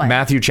Not about that one.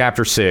 Matthew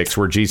chapter 6,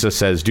 where Jesus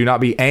says, "Do not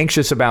be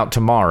anxious about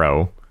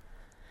tomorrow.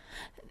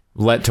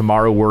 Let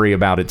tomorrow worry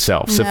about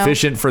itself. No.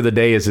 Sufficient for the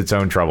day is its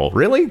own trouble."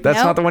 Really? That's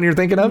Nope. not the one you're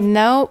thinking of?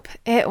 Nope.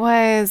 It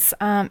was.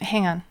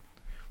 Hang on.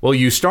 Well,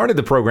 you started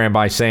the program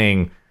by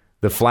saying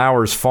the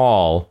flowers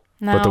fall,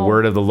 but the No.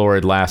 word of the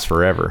Lord lasts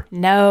forever.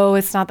 No,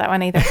 it's not that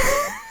one either.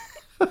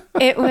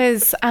 It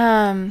was.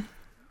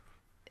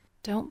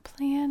 Don't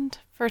plan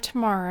for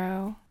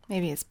tomorrow.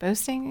 Maybe it's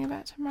boasting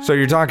about tomorrow. So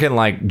you're talking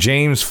like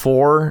James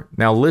 4.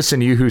 Now listen,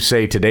 you who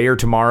say today or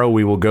tomorrow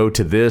we will go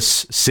to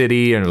this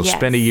city and we'll Yes.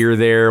 spend a year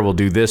there. We'll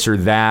do this or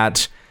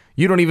that.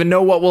 You don't even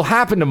know what will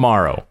happen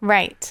tomorrow.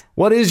 Right.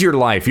 What is your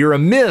life? You're a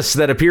mist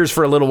that appears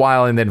for a little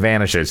while and then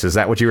vanishes. Is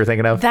that what you were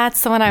thinking of?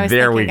 That's the one I was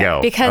There thinking we go.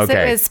 of, because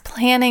Okay. it was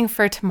planning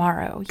for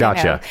tomorrow. You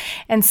Gotcha. know?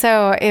 And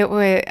so it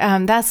would,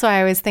 that's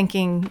why I was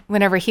thinking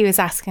whenever he was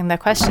asking the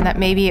question that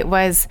maybe it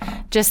was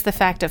just the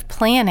fact of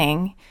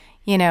planning,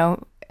 you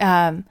know,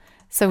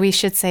 so we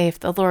should say if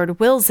the Lord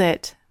wills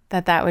it,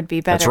 that would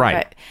be better. That's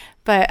right.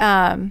 But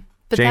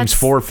James that's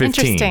 4:15.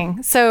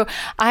 interesting. So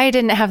I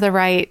didn't have the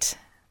right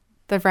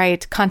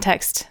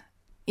context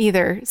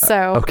either.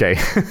 So Okay.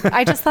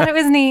 I just thought it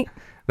was neat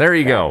There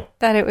you go.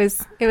 that it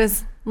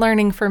was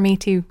learning for me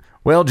too.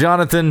 Well,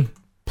 Jonathan,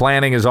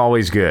 planning is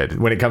always good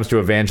when it comes to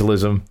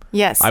evangelism.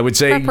 Yes. I would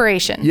say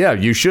preparation. Yeah,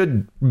 you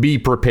should be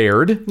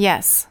prepared.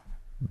 Yes.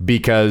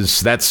 Because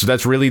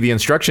that's really the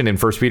instruction in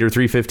 1 Peter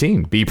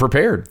 3:15. Be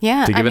prepared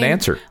Yeah, to give an mean,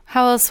 answer.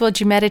 How else would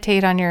you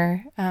meditate on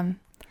your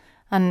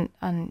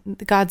on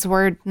God's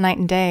word night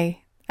and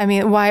day? I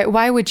mean,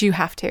 why would you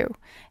have to?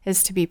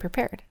 Is to be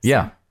prepared.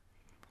 Yeah.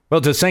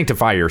 Well, to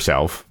sanctify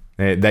yourself,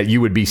 that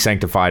you would be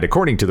sanctified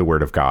according to the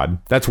word of God.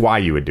 That's why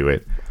you would do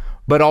it.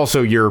 But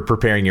also you're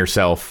preparing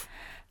yourself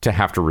to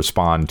have to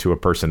respond to a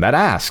person that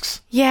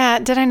asks. Yeah,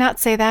 did I not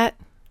say that?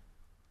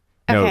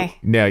 Okay.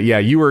 No, yeah,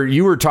 you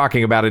were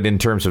talking about it in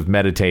terms of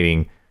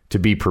meditating to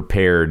be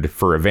prepared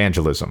for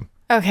evangelism.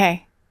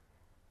 Okay.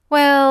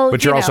 Well,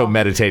 But you're also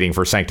meditating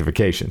for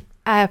sanctification.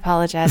 I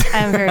apologize.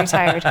 I'm very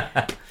tired.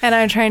 And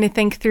I'm trying to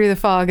think through the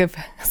fog of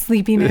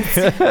sleepiness.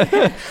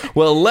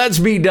 Well, let's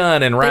be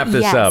done and wrap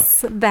this up.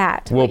 Yes,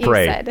 that. We'll what you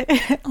pray.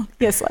 said.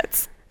 Yes,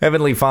 let's.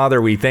 Heavenly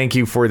Father, we thank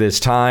you for this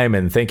time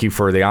and thank you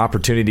for the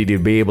opportunity to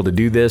be able to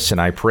do this.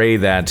 And I pray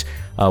that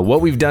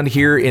what we've done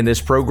here in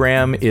this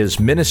program is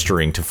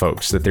ministering to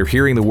folks, that they're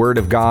hearing the word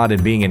of God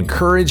and being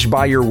encouraged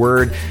by your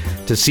word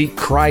to seek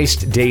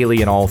Christ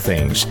daily in all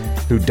things,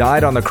 who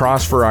died on the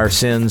cross for our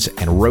sins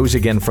and rose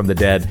again from the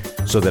dead,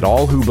 so that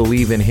all who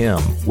believe in him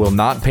will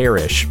not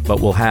perish, but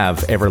will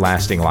have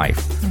everlasting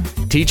life.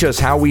 Teach us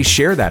how we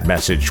share that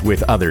message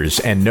with others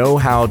and know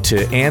how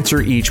to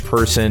answer each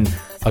person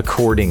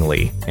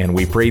accordingly. And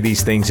we pray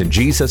these things in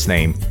Jesus'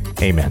 name.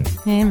 Amen.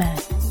 Amen.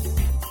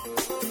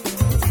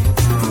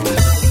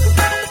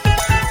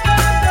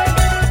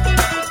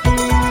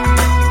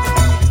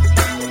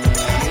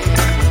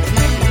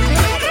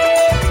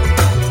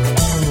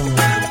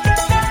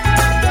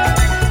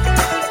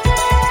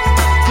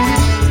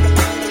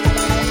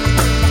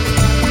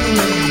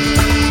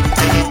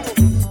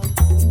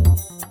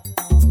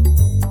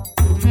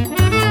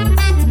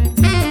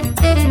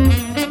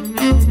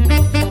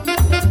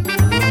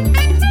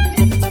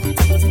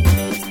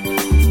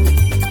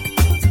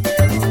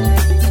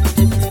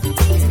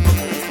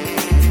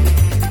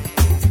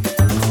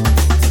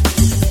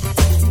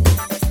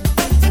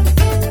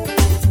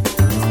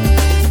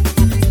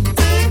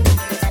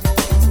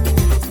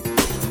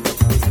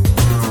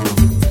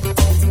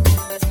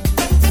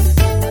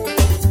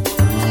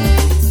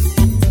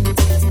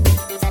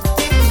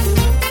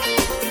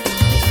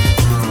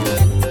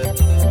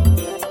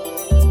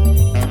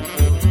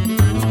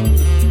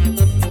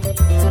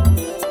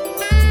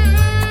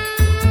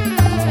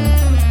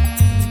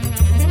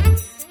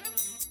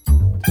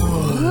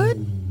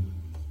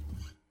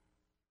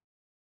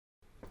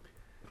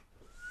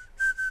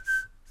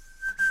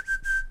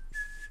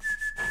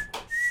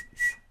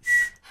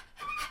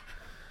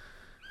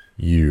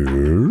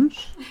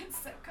 Yes.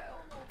 It's so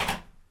cold.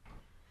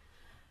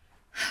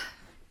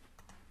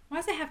 Why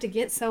does it have to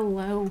get so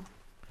low?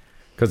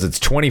 Because it's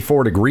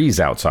 24 degrees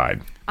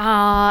outside.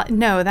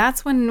 No,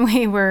 that's when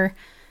we were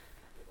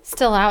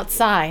still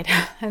outside.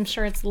 I'm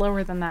sure it's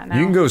lower than that now.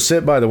 You can go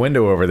sit by the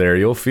window over there.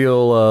 You'll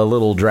feel a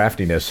little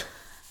draftiness.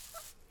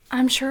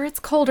 I'm sure it's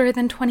colder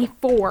than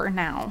 24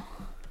 now.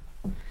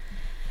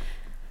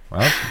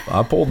 Well,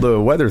 I pulled the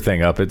weather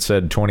thing up. It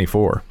said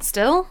 24.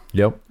 Still?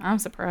 Yep. I'm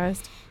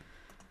surprised.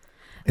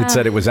 It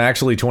said it was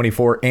actually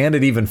 24, and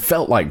it even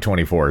felt like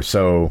 24,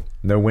 so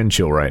no wind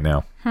chill right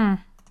now. Okay,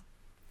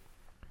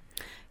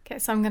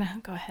 so I'm going to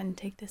go ahead and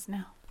take this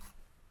now.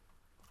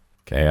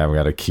 Okay, I've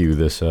got to cue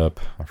this up.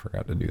 I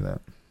forgot to do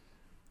that.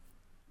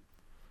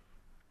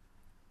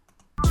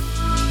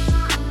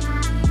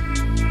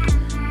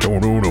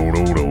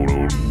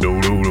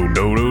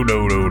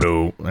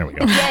 There we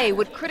go. Today today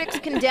would critics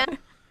condemn.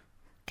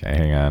 Okay,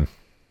 hang on.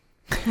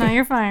 No,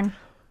 you're fine.